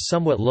lag is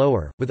somewhat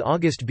lower, with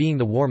August being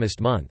the warmest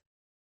month.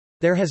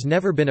 There has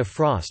never been a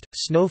frost,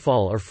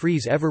 snowfall or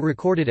freeze ever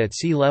recorded at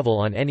sea level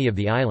on any of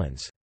the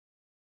islands.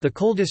 The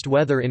coldest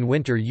weather in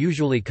winter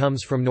usually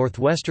comes from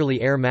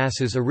northwesterly air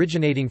masses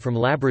originating from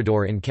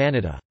Labrador in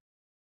Canada.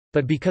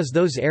 But because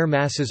those air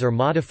masses are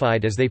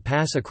modified as they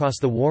pass across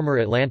the warmer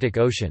Atlantic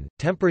Ocean,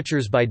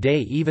 temperatures by day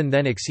even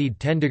then exceed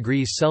 10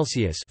 degrees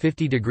Celsius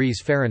 50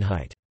 degrees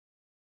Fahrenheit.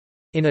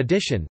 In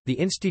addition, the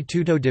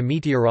Instituto de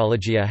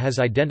Meteorologia has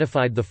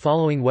identified the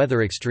following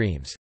weather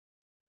extremes.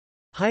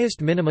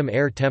 Highest minimum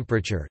air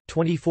temperature,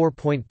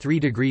 24.3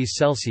 degrees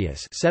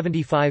Celsius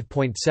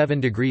 (75.7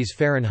 degrees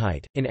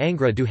Fahrenheit) in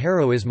Angra do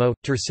Heroísmo,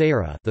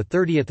 Terceira, the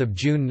 30th of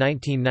June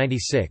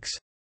 1996.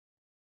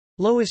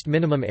 Lowest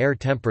minimum air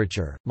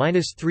temperature,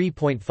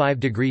 -3.5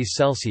 degrees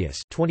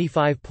Celsius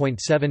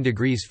 (25.7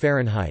 degrees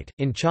Fahrenheit)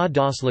 in Chá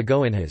das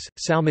Lagoinhas,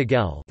 São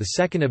Miguel, the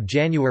 2nd of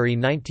January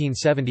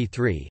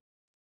 1973.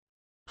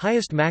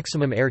 Highest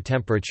maximum air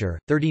temperature,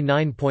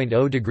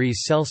 39.0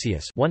 degrees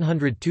Celsius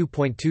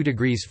 (102.2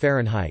 degrees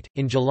Fahrenheit)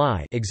 in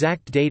July,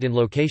 exact date and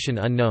location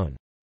unknown.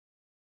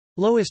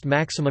 Lowest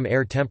maximum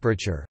air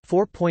temperature,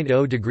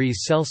 4.0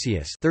 degrees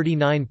Celsius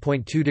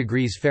 (39.2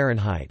 degrees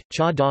Fahrenheit),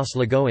 Chá das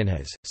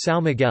Lagoinhas,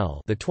 São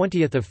Miguel, the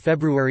 20th of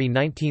February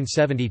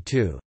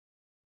 1972.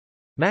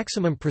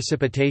 Maximum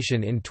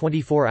precipitation in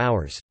 24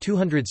 hours,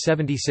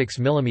 276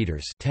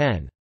 mm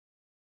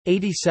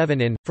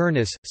 10.87 in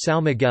Furnace,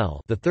 São Miguel,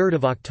 the 3rd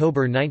of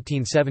October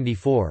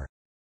 1974.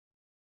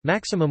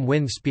 Maximum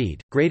wind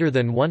speed greater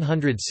than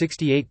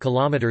 168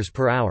 km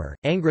per hour.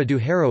 Angra do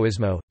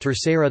Heroísmo,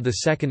 Terceira, the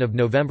 2nd of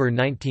November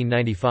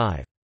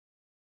 1995.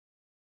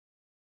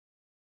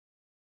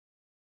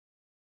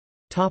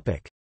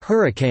 Topic: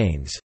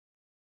 Hurricanes.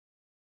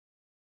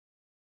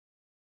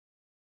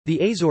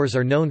 The Azores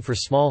are known for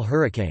small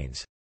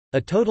hurricanes.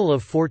 A total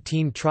of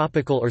 14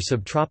 tropical or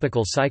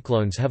subtropical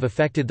cyclones have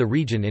affected the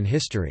region in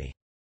history.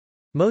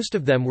 Most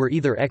of them were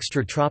either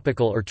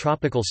extratropical or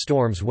tropical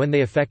storms when they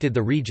affected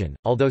the region,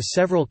 although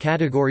several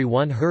Category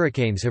 1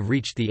 hurricanes have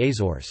reached the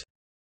Azores.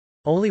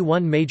 Only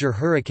one major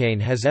hurricane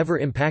has ever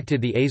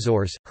impacted the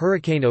Azores,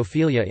 Hurricane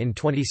Ophelia in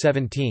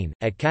 2017,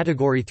 at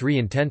Category 3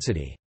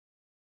 intensity.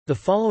 The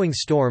following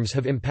storms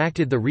have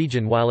impacted the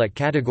region while at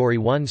Category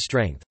 1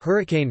 strength: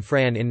 Hurricane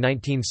Fran in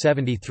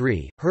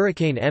 1973,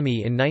 Hurricane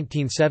Emmy in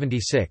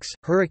 1976,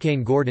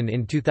 Hurricane Gordon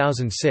in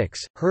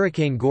 2006,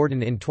 Hurricane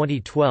Gordon in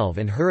 2012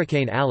 and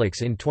Hurricane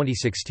Alex in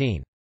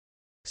 2016.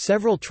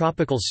 Several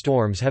tropical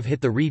storms have hit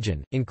the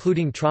region,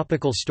 including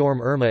Tropical Storm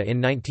Irma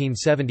in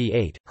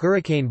 1978,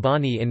 Hurricane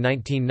Bonnie in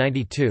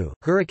 1992,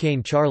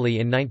 Hurricane Charlie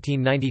in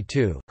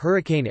 1992,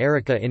 Hurricane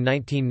Erika in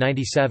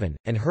 1997,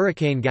 and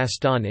Hurricane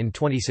Gaston in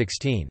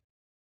 2016.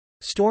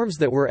 Storms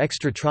that were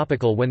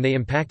extratropical when they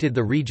impacted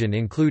the region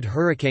include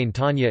Hurricane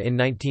Tanya in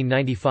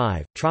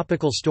 1995,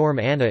 Tropical Storm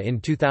Anna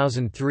in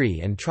 2003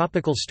 and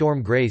Tropical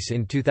Storm Grace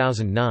in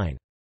 2009.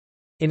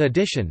 In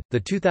addition, the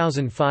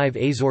 2005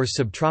 Azores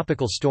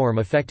subtropical storm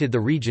affected the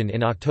region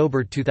in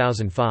October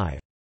 2005.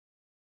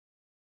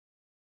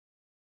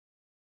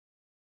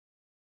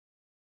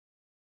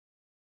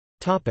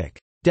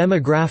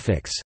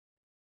 Demographics.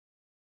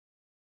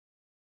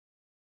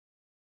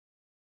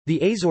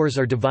 The Azores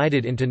are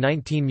divided into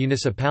 19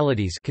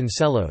 municipalities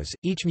concelhos.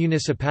 Each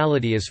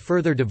municipality is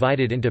further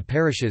divided into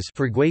parishes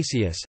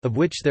freguesias, of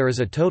which there is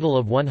a total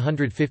of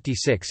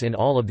 156 in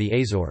all of the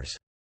Azores.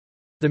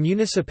 The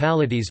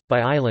municipalities, by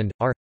island,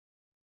 are: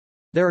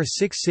 there are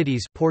 6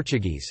 cities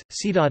Portuguese,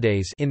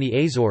 cidades in the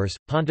Azores,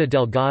 Ponta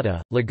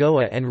Delgada,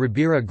 Lagoa and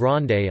Ribeira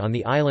Grande on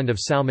the island of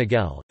São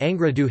Miguel,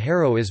 Angra do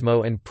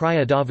Heroísmo and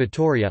Praia da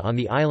Vitória on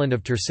the island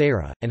of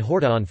Terceira, and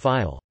Horta on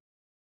File.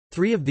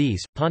 3 of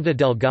these, Ponta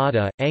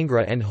Delgada,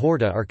 Angra and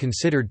Horta, are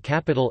considered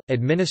capital,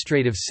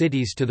 administrative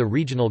cities to the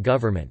regional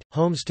government,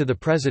 homes to the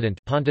president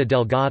Ponta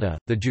Delgada,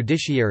 the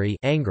judiciary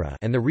Angra,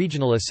 and the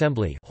regional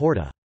assembly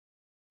Horta.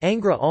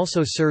 Angra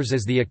also serves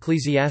as the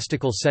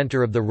ecclesiastical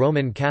center of the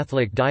Roman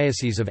Catholic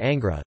Diocese of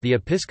Angra, the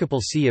episcopal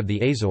see of the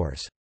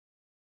Azores.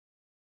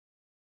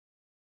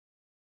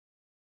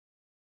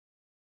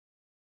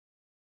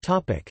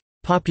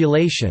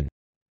 Population.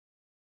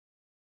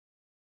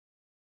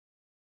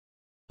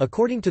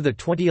 According to the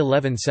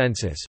 2011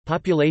 census,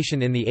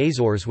 population in the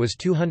Azores was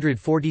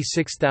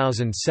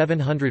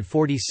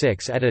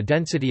 246,746 at a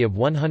density of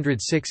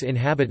 106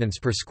 inhabitants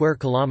per square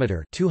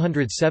kilometre,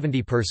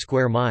 270 per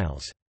square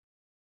miles.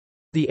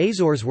 The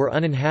Azores were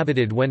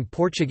uninhabited when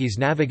Portuguese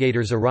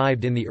navigators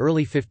arrived in the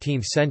early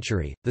 15th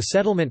century. The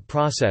settlement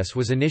process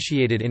was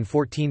initiated in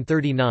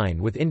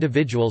 1439 with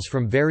individuals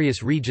from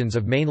various regions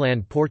of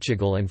mainland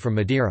Portugal and from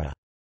Madeira.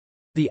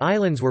 The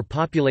islands were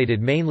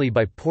populated mainly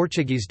by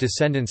Portuguese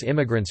descendants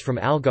immigrants from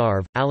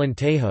Algarve,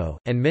 Alentejo,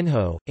 and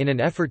Minho, in an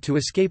effort to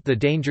escape the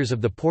dangers of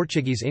the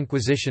Portuguese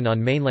Inquisition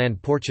on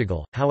mainland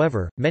Portugal.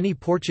 However, many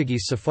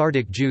Portuguese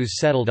Sephardic Jews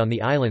settled on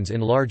the islands in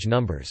large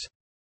numbers.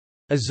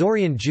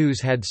 Azorean Jews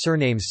had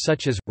surnames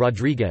such as,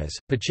 Rodriguez,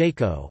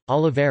 Pacheco,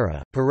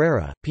 Oliveira,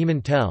 Pereira,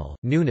 Pimentel,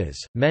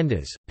 Nunes,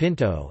 Mendes,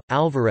 Pinto,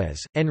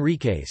 Alvarez,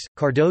 Enriquez,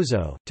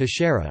 Cardozo,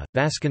 Teixeira,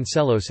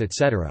 Vasconcelos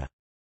etc.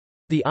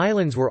 The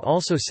islands were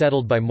also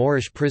settled by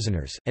Moorish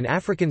prisoners, and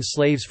African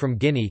slaves from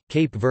Guinea,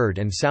 Cape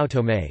Verde and São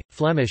Tomé.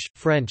 Flemish,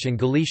 French and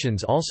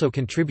Galicians also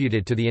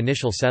contributed to the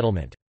initial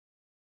settlement.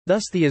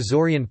 Thus the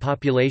Azorean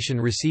population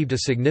received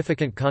a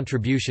significant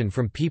contribution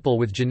from people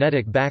with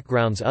genetic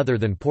backgrounds other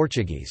than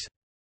Portuguese.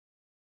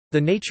 The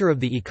nature of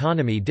the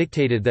economy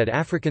dictated that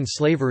African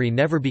slavery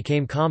never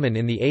became common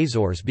in the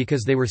Azores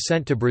because they were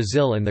sent to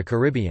Brazil and the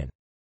Caribbean.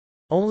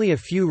 Only a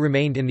few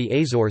remained in the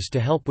Azores to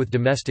help with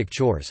domestic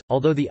chores,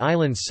 although the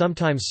islands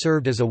sometimes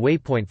served as a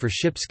waypoint for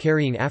ships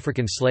carrying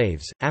African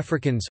slaves.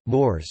 Africans,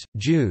 Moors,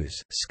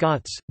 Jews,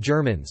 Scots,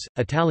 Germans,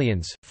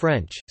 Italians,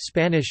 French,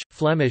 Spanish,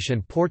 Flemish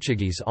and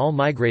Portuguese all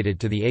migrated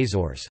to the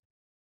Azores.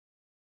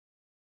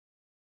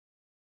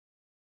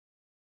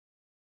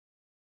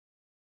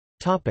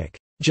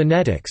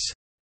 Genetics.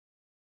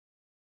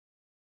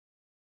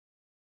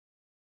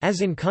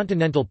 As in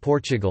continental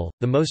Portugal,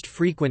 the most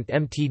frequent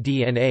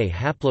mtDNA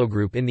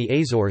haplogroup in the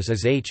Azores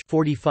is H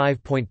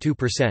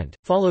 45.2%,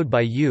 followed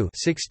by U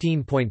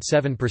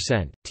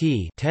 16.7%,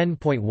 T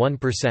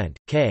 10.1%,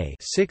 K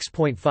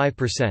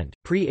 6.5%,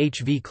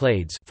 pre-HV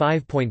clades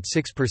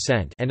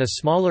 5.6%, and a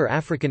smaller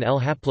African L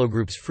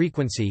haplogroup's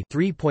frequency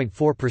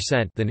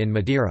 3.4% than in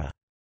Madeira.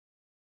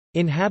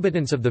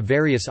 Inhabitants of the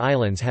various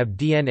islands have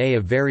DNA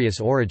of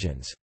various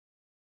origins.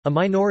 A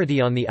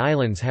minority on the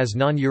islands has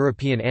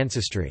non-European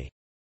ancestry.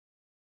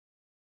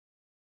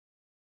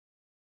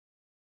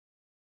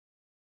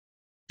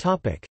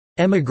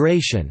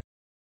 Emigration.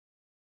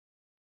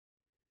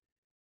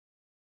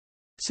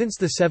 Since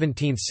the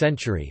 17th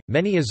century,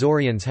 many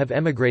Azoreans have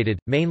emigrated,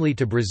 mainly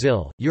to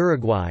Brazil,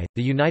 Uruguay,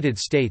 the United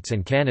States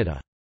and Canada.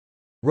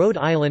 Rhode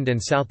Island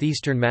and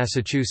southeastern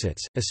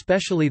Massachusetts,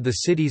 especially the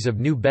cities of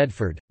New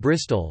Bedford,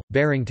 Bristol,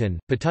 Barrington,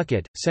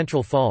 Pawtucket,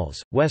 Central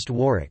Falls, West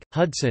Warwick,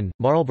 Hudson,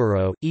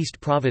 Marlborough, East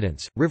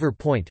Providence, River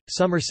Point,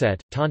 Somerset,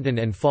 Taunton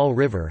and Fall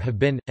River have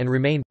been, and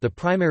remain, the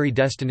primary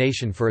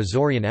destination for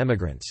Azorean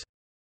emigrants.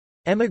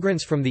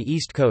 Emigrants from the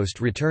East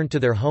Coast returned to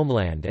their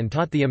homeland and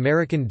taught the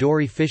American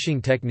dory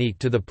fishing technique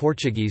to the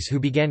Portuguese, who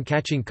began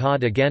catching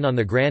cod again on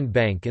the Grand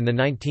Bank in the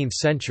 19th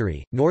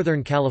century.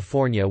 Northern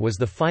California was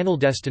the final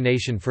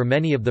destination for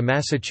many of the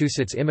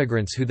Massachusetts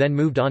immigrants who then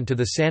moved on to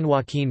the San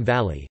Joaquin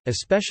Valley,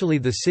 especially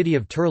the city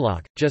of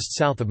Turlock, just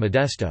south of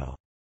Modesto.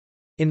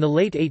 In the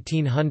late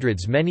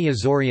 1800s, many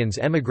Azoreans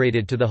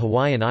emigrated to the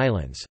Hawaiian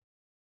Islands.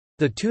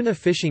 The tuna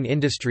fishing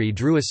industry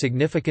drew a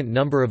significant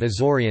number of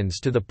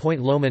Azoreans to the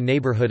Point Loma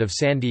neighborhood of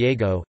San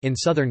Diego, in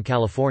Southern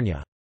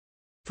California.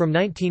 From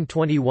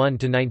 1921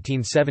 to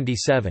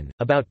 1977,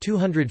 about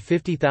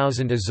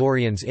 250,000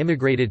 Azoreans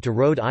immigrated to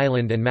Rhode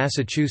Island and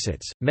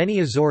Massachusetts. Many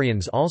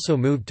Azoreans also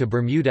moved to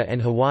Bermuda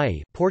and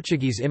Hawaii.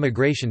 Portuguese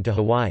immigration to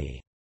Hawaii.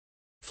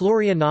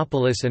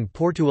 Florianópolis and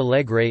Porto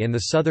Alegre in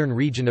the southern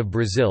region of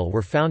Brazil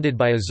were founded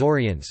by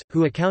Azoreans,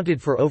 who accounted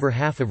for over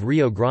half of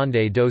Rio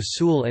Grande do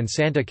Sul and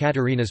Santa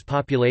Catarina's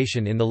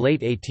population in the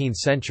late 18th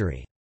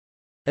century.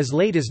 As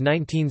late as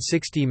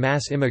 1960,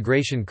 mass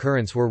immigration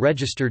currents were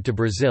registered to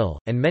Brazil,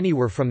 and many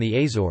were from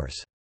the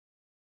Azores.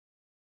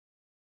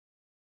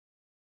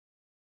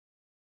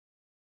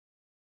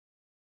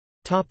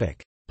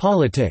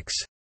 Politics.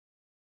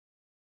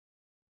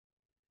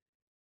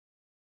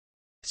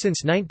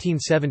 Since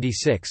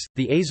 1976,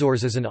 the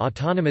Azores is an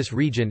autonomous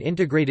region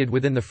integrated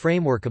within the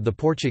framework of the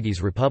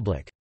Portuguese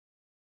Republic.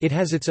 It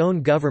has its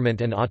own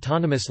government and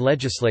autonomous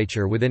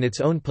legislature within its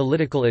own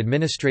political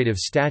administrative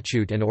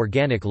statute and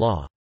organic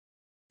law.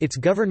 Its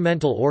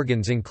governmental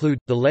organs include,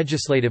 the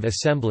Legislative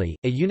Assembly,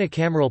 a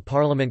unicameral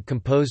parliament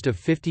composed of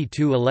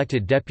 52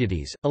 elected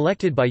deputies,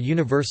 elected by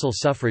universal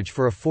suffrage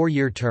for a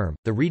 4-year term,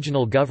 the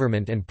regional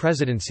government and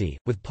presidency,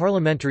 with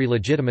parliamentary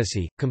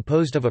legitimacy,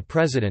 composed of a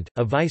president,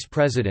 a vice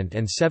president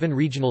and 7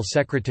 regional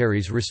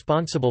secretaries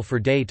responsible for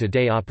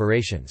day-to-day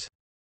operations.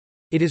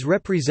 It is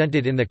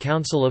represented in the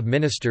Council of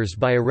Ministers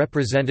by a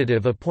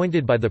representative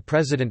appointed by the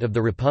President of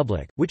the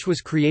Republic, which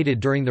was created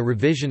during the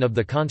revision of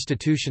the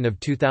Constitution of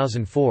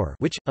 2004,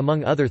 which,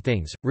 among other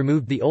things,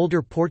 removed the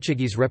older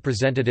Portuguese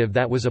representative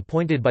that was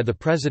appointed by the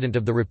President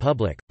of the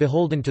Republic,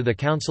 beholden to the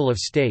Council of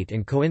State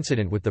and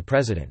coincident with the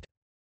President.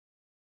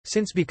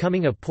 Since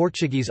becoming a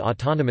Portuguese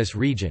autonomous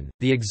region,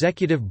 the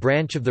executive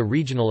branch of the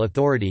regional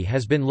authority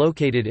has been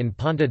located in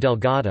Ponta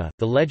Delgada,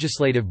 the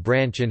legislative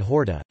branch in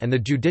Horta, and the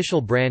judicial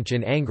branch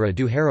in Angra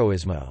do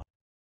Heroísmo.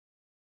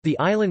 The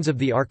islands of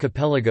the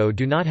archipelago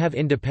do not have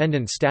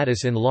independent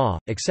status in law,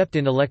 except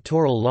in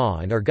electoral law,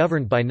 and are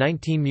governed by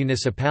 19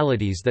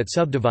 municipalities that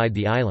subdivide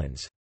the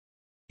islands.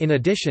 In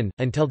addition,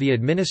 until the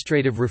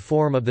administrative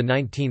reform of the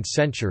 19th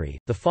century,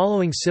 the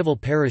following civil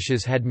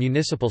parishes had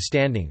municipal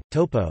standing: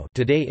 Topo,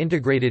 today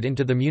integrated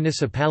into the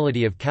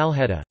municipality of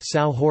Calheta;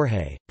 São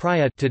Jorge;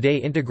 Praia, today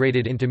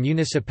integrated into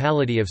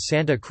municipality of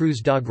Santa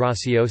Cruz da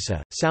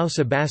Graciosa; São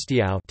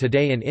Sebastião,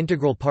 today an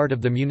integral part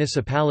of the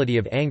municipality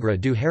of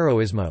Angra do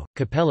Heroísmo;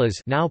 Capelas,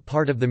 now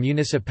part of the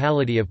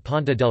municipality of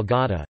Ponta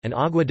Delgada; and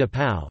Água de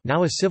Pau,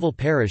 now a civil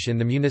parish in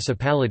the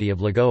municipality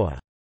of Lagoa.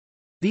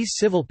 These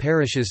civil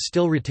parishes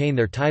still retain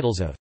their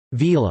titles of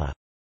vila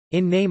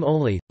in name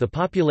only. The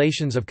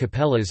populations of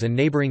Capelas and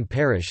neighboring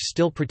parish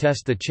still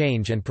protest the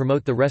change and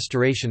promote the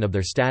restoration of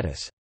their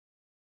status.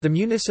 The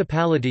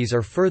municipalities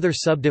are further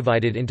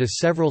subdivided into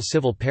several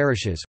civil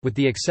parishes, with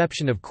the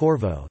exception of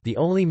Corvo, the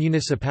only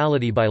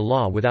municipality by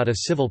law without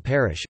a civil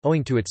parish,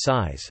 owing to its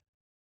size.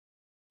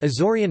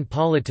 Azorean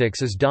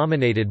politics is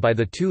dominated by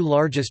the 2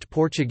 largest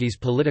Portuguese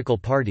political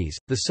parties,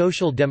 the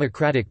Social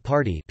Democratic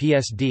Party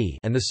 (PSD)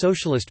 and the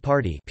Socialist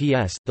Party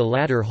 (PS), the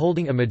latter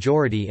holding a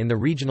majority in the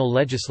regional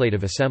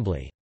legislative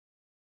assembly.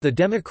 The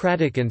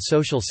Democratic and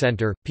Social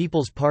Centre,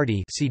 People's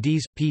Party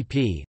 (CDs,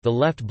 PP), the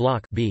Left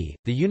Bloc (B),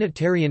 the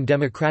Unitarian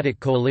Democratic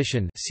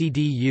Coalition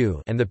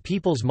 (CDU), and the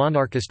People's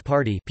Monarchist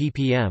Party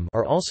 (PPM)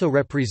 are also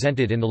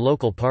represented in the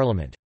local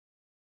parliament.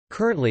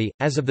 Currently,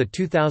 as of the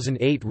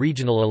 2008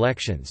 regional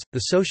elections, the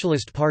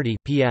Socialist Party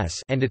 (PS)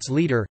 and its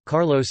leader,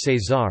 Carlos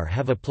Cesar,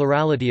 have a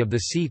plurality of the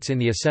seats in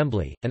the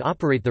assembly, and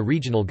operate the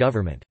regional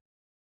government.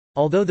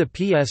 Although the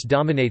PS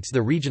dominates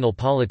the regional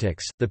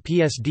politics, the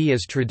PSD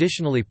is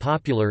traditionally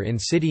popular in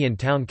city and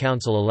town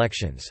council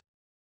elections.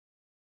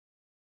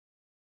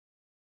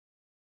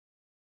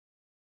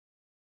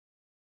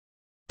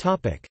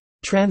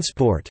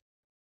 Transport.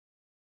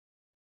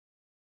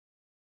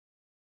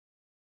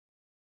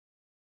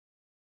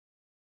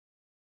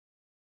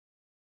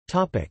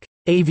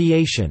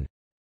 Aviation.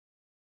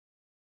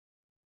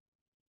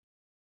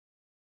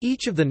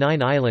 Each of the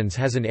 9 islands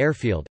has an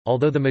airfield,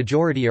 although the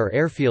majority are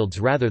airfields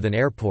rather than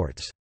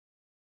airports.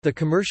 The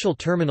commercial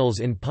terminals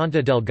in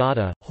Ponta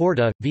Delgada,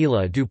 Horta,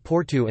 Vila do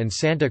Porto and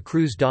Santa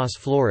Cruz das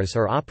Flores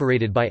are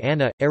operated by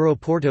ANA,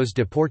 Aeroportos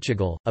de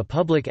Portugal, a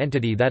public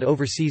entity that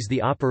oversees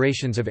the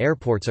operations of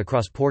airports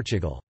across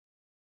Portugal.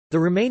 The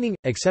remaining,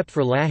 except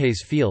for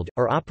Lajes Field,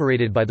 are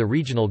operated by the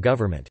regional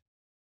government.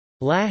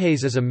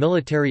 Lajes is a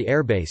military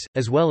airbase,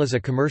 as well as a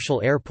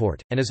commercial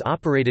airport, and is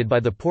operated by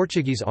the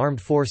Portuguese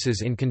Armed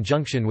Forces in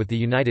conjunction with the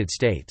United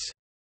States.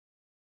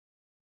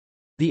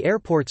 The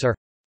airports are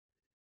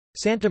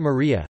Santa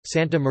Maria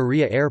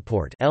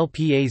Airport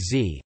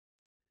 (LPAZ),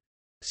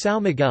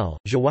 São Miguel,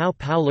 João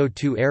Paulo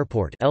II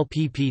Airport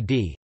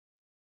 (LPPD),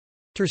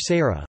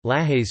 Terceira,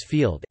 Lajes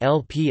Field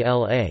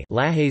 (LPLA),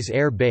 Lajes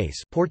Air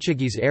Base,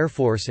 Portuguese Air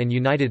Force and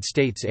United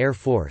States Air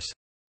Force.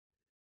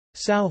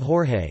 São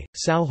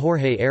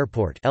Jorge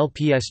Airport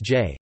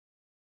 (LPSJ),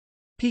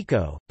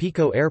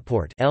 Pico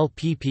Airport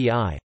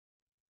 (LPPI),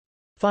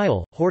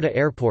 File, Horta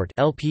Airport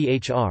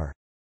 (LPHR),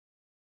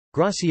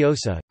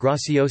 Graciosa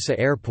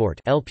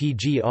Airport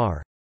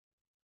 (LPGR),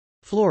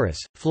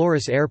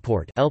 Flores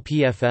Airport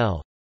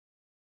 (LPFL),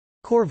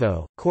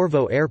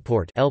 Corvo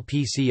Airport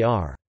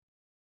 (LPCR).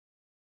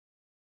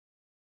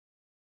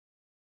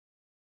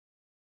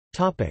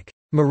 Topic: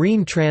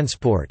 Marine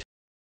transport.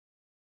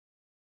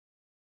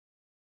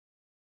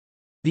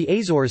 The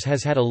Azores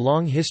has had a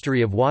long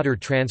history of water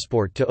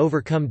transport to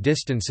overcome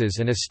distances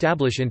and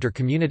establish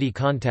inter-community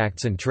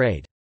contacts and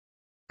trade.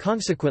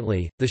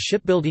 Consequently, the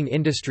shipbuilding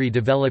industry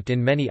developed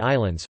in many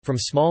islands, from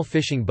small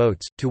fishing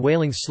boats, to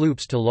whaling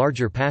sloops to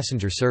larger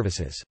passenger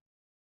services.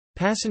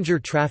 Passenger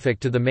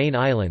traffic to the main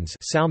islands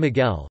São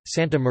Miguel,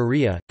 Santa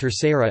Maria,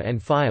 Terceira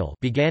and File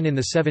began in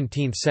the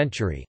 17th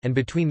century, and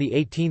between the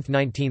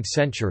 18th–19th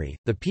century,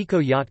 the Pico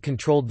yacht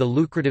controlled the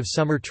lucrative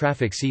summer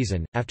traffic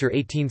season. After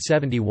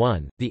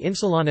 1871, the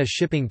Insulana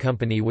Shipping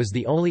Company was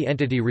the only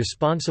entity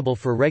responsible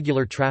for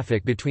regular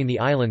traffic between the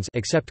islands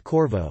except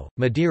Corvo,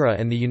 Madeira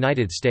and the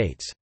United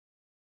States.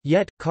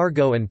 Yet,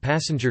 cargo and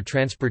passenger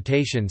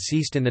transportation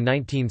ceased in the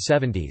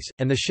 1970s,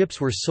 and the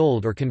ships were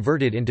sold or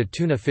converted into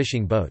tuna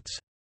fishing boats.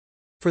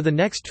 For the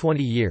next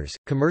 20 years,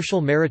 commercial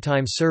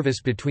maritime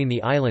service between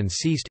the islands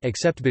ceased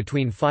except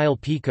between File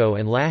Pico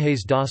and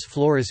Lajes das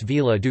Flores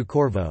Vila do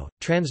Corvo.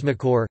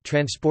 Transmacor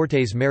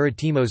Transportes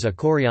Marítimos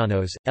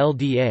Açorianos,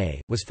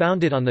 LDA, was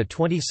founded on the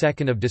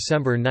 22nd of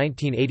December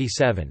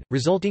 1987,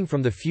 resulting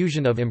from the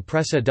fusion of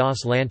Empresa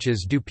das Lanchas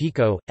do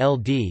Pico,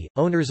 LD,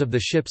 owners of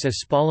the ships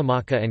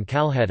Espalamaca and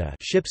Calheta,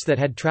 ships that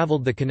had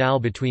traveled the canal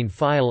between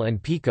File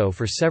and Pico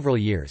for several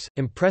years,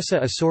 Empresa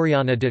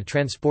Açoriana de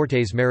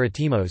Transportes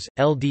Marítimos,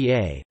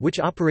 LDA, which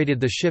operated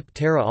the ship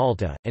Terra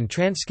Alta, and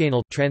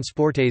Transcanal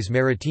Transportes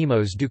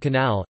Marítimos do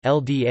Canal,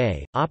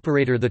 LDA,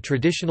 operator the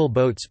traditional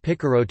boats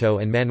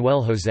Picaroto and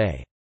Manuel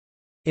José.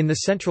 In the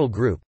central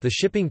group, the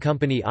shipping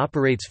company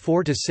operates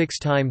 4 to 6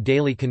 time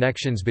daily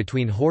connections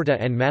between Horta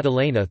and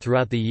Madalena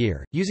throughout the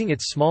year, using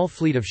its small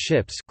fleet of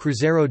ships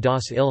Cruzeiro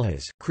das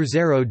Ilhas,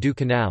 Cruzeiro do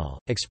Canal,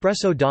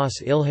 Expresso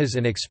das Ilhas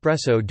and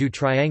Expresso do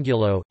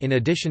Triangulo, in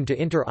addition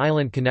to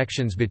inter-island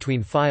connections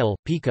between File,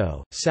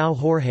 Pico, São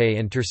Jorge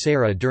and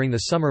Terceira during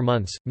the summer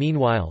months.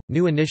 Meanwhile,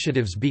 new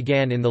initiatives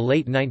began in the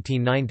late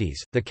 1990s.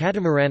 The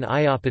catamaran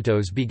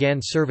Iapetos began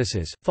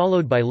services,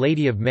 followed by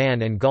Lady of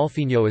Man and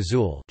Golfinho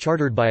Azul,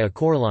 chartered by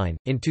Accor Line.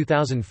 In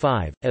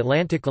 2005,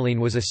 Atlanticaline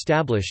was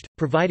established,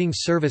 providing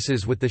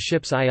services with the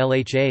ships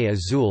Ilha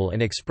Azul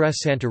and Express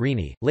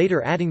Santorini,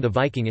 later adding the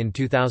Viking in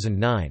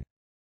 2009.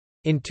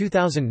 In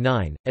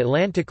 2009,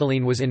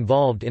 Atlanticaline was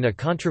involved in a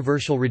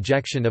controversial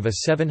rejection of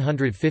a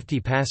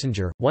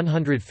 750-passenger,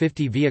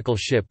 150-vehicle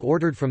ship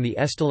ordered from the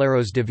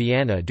Estaleros de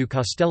Viana do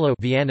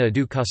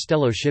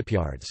Castelo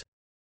shipyards.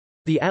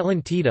 The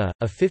Atlantida,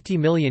 a €50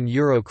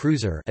 million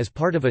cruiser as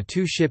part of a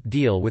 2-ship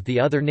deal with the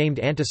other named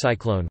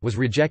Anticyclone, was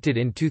rejected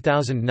in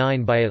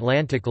 2009 by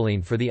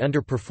Atlanticaline for the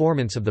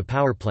underperformance of the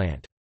power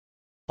plant.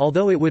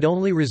 Although it would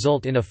only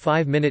result in a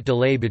 5-minute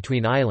delay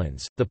between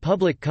islands, the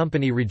public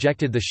company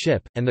rejected the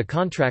ship, and the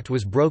contract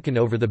was broken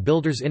over the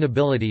builder's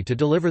inability to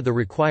deliver the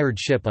required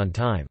ship on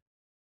time.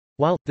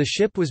 While the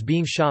ship was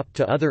being shopped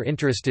to other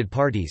interested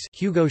parties,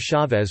 Hugo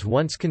Chavez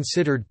once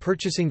considered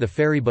purchasing the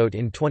ferryboat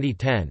in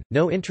 2010.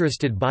 No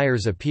interested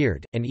buyers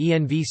appeared, and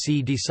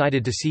ENVC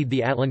decided to cede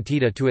the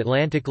Atlantida to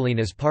Atlanticaline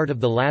as part of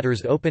the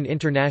latter's open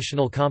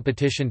international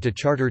competition to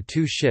charter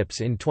 2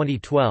 ships in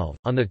 2012.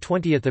 On the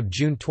 20th of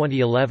June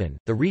 2011,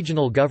 the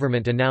regional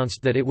government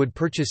announced that it would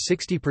purchase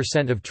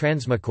 60% of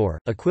Transmacor,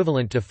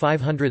 equivalent to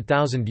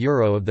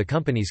 €500,000 of the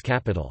company's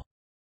capital.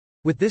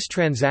 With this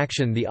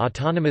transaction, the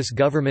autonomous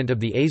government of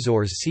the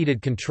Azores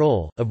ceded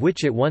control, of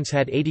which it once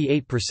had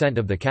 88%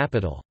 of the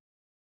capital.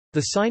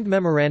 The signed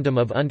Memorandum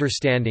of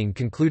Understanding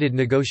concluded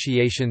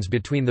negotiations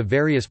between the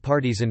various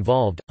parties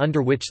involved,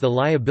 under which the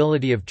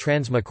liability of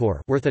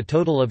Transmacor, worth a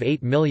total of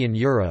 €8 million,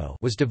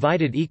 was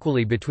divided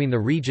equally between the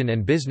region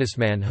and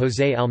businessman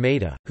José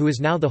Almeida, who is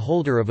now the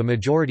holder of a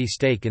majority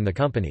stake in the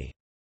company.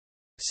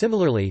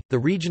 Similarly, the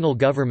regional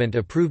government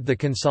approved the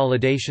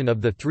consolidation of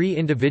the three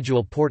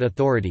individual port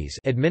authorities: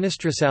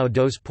 Administração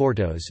dos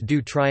Portos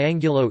do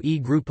Triângulo e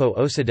Grupo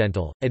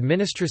Ocidental,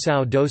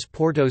 Administração dos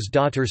Portos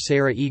da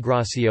Terceira e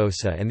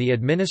Graciosa, and the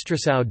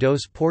Administração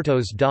dos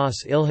Portos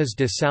das Ilhas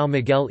de São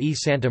Miguel e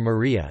Santa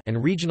Maria, and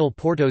regional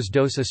Portos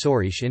dos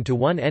Açores into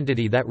one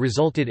entity that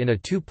resulted in a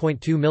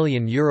 €2.2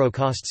 million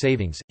cost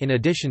savings, in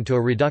addition to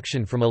a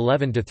reduction from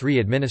 11 to 3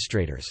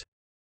 administrators.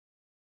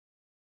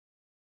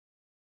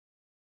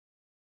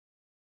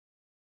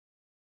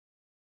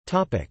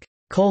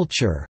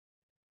 Culture.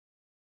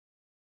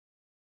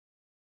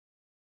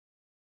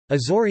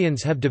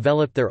 Azoreans have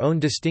developed their own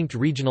distinct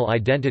regional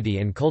identity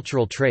and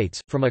cultural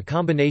traits, from a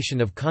combination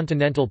of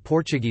continental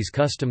Portuguese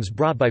customs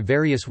brought by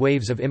various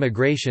waves of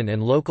immigration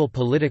and local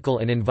political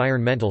and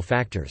environmental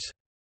factors.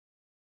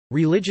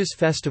 Religious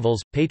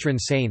festivals, patron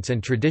saints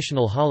and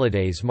traditional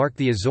holidays mark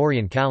the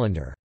Azorean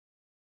calendar.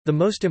 The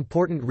most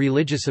important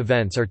religious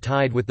events are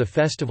tied with the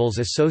festivals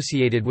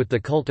associated with the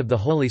cult of the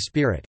Holy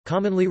Spirit,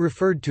 commonly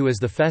referred to as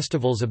the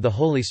Festivals of the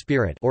Holy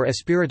Spirit or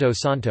Espírito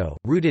Santo,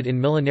 rooted in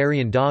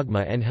millenarian dogma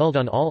and held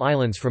on all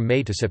islands from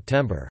May to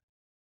September.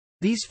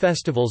 These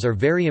festivals are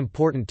very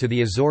important to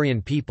the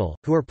Azorean people,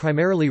 who are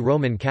primarily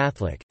Roman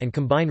Catholic, and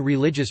combine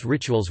religious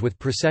rituals with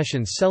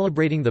processions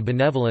celebrating the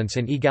benevolence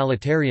and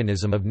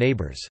egalitarianism of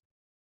neighbors.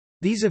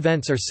 These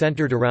events are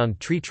centered around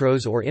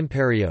tritros or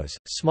imperios,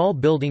 small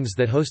buildings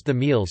that host the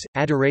meals,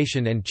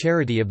 adoration and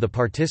charity of the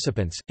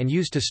participants, and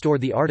used to store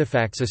the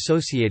artifacts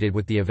associated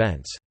with the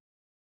events.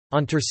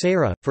 On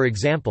Terceira, for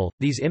example,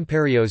 these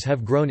imperios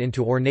have grown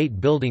into ornate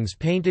buildings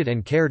painted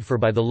and cared for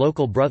by the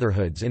local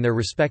brotherhoods in their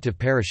respective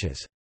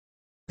parishes.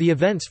 The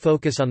events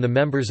focus on the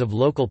members of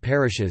local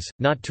parishes,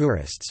 not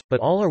tourists, but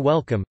all are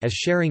welcome, as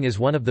sharing is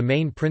one of the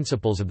main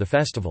principles of the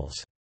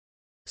festivals.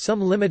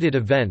 Some limited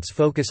events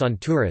focus on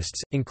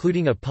tourists,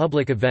 including a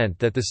public event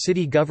that the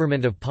city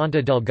government of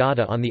Ponta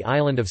Delgada on the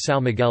island of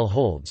São Miguel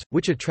holds,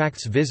 which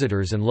attracts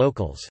visitors and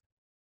locals.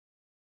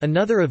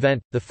 Another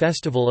event, the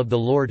Festival of the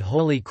Lord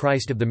Holy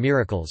Christ of the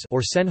Miracles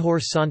or Senhor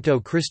Santo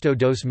Cristo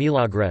dos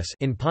Milagres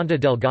in Ponta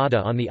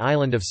Delgada on the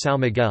island of São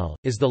Miguel,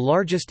 is the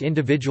largest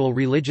individual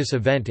religious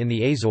event in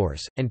the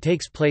Azores, and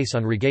takes place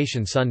on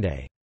Regation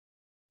Sunday.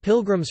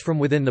 Pilgrims from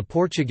within the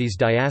Portuguese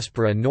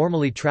diaspora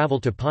normally travel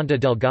to Ponta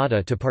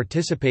Delgada to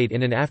participate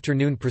in an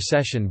afternoon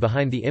procession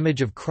behind the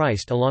image of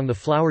Christ along the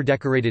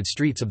flower-decorated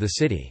streets of the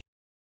city.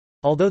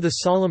 Although the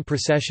solemn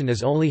procession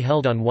is only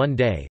held on one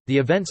day, the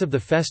events of the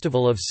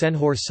Festival of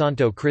Senhor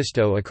Santo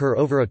Cristo occur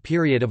over a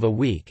period of a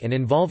week and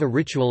involve a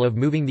ritual of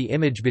moving the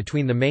image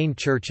between the main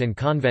church and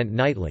convent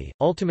nightly,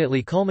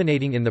 ultimately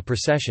culminating in the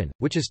procession,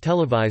 which is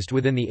televised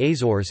within the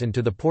Azores and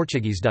to the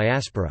Portuguese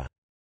diaspora.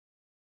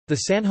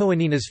 The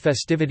Sanjoaninas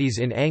festivities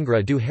in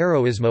Angra do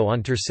Heroísmo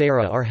on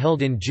Terceira are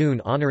held in June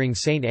honoring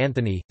Saint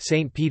Anthony,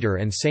 Saint Peter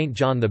and Saint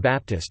John the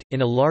Baptist,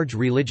 in a large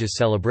religious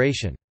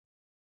celebration.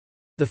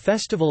 The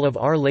Festival of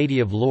Our Lady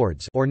of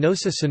Lourdes or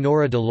Nossa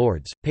Senhora de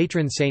Lourdes,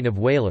 patron saint of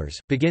whalers,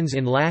 begins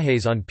in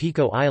Lajes on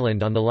Pico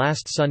Island on the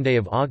last Sunday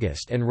of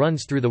August and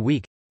runs through the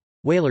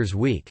week—Whalers'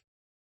 Week.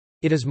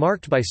 It is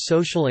marked by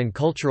social and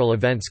cultural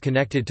events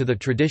connected to the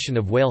tradition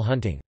of whale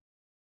hunting.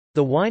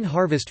 The Wine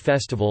Harvest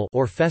Festival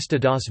or Festa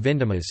das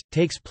Vindamas,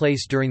 takes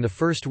place during the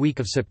first week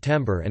of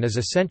September and is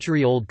a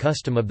century-old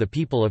custom of the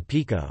people of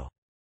Pico.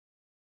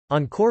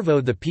 On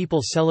Corvo the people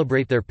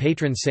celebrate their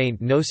patron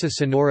saint Nossa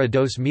Senhora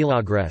dos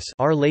Milagres,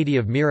 Our Lady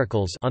of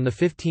Miracles, on the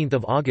 15th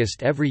of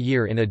August every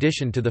year in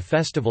addition to the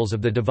festivals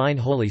of the Divine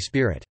Holy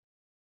Spirit.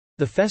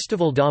 The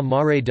Festival da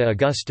Mare de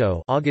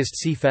Agosto, August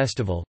Sea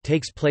Festival,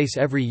 takes place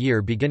every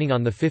year beginning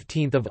on the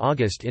 15th of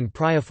August in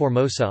Praia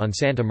Formosa on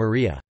Santa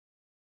Maria.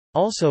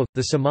 Also,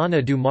 the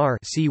Semana do Mar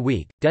Sea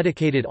Week,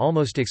 dedicated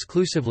almost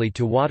exclusively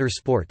to water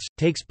sports,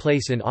 takes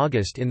place in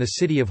August in the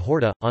city of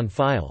Horta, on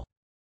File.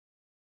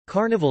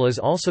 Carnival is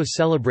also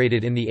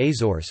celebrated in the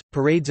Azores.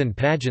 Parades and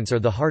pageants are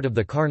the heart of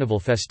the carnival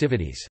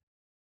festivities.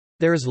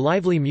 There is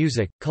lively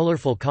music,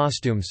 colorful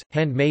costumes,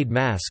 handmade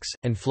masks,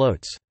 and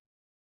floats.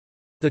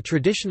 The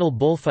traditional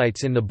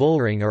bullfights in the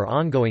bullring are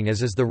ongoing,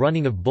 as is the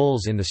running of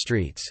bulls in the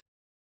streets.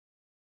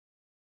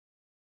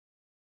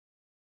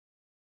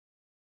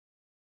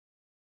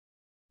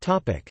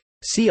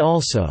 See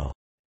also: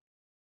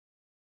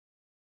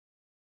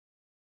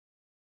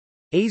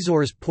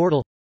 Azores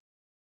portal,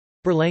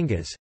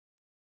 Berlengas,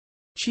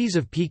 Cheese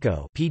of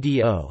Pico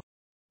 (PDO),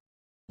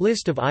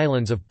 List of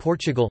islands of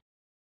Portugal,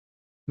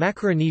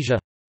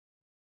 Macaronesia,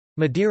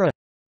 Madeira,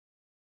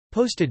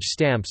 Postage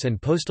stamps and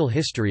postal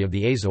history of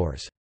the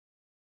Azores.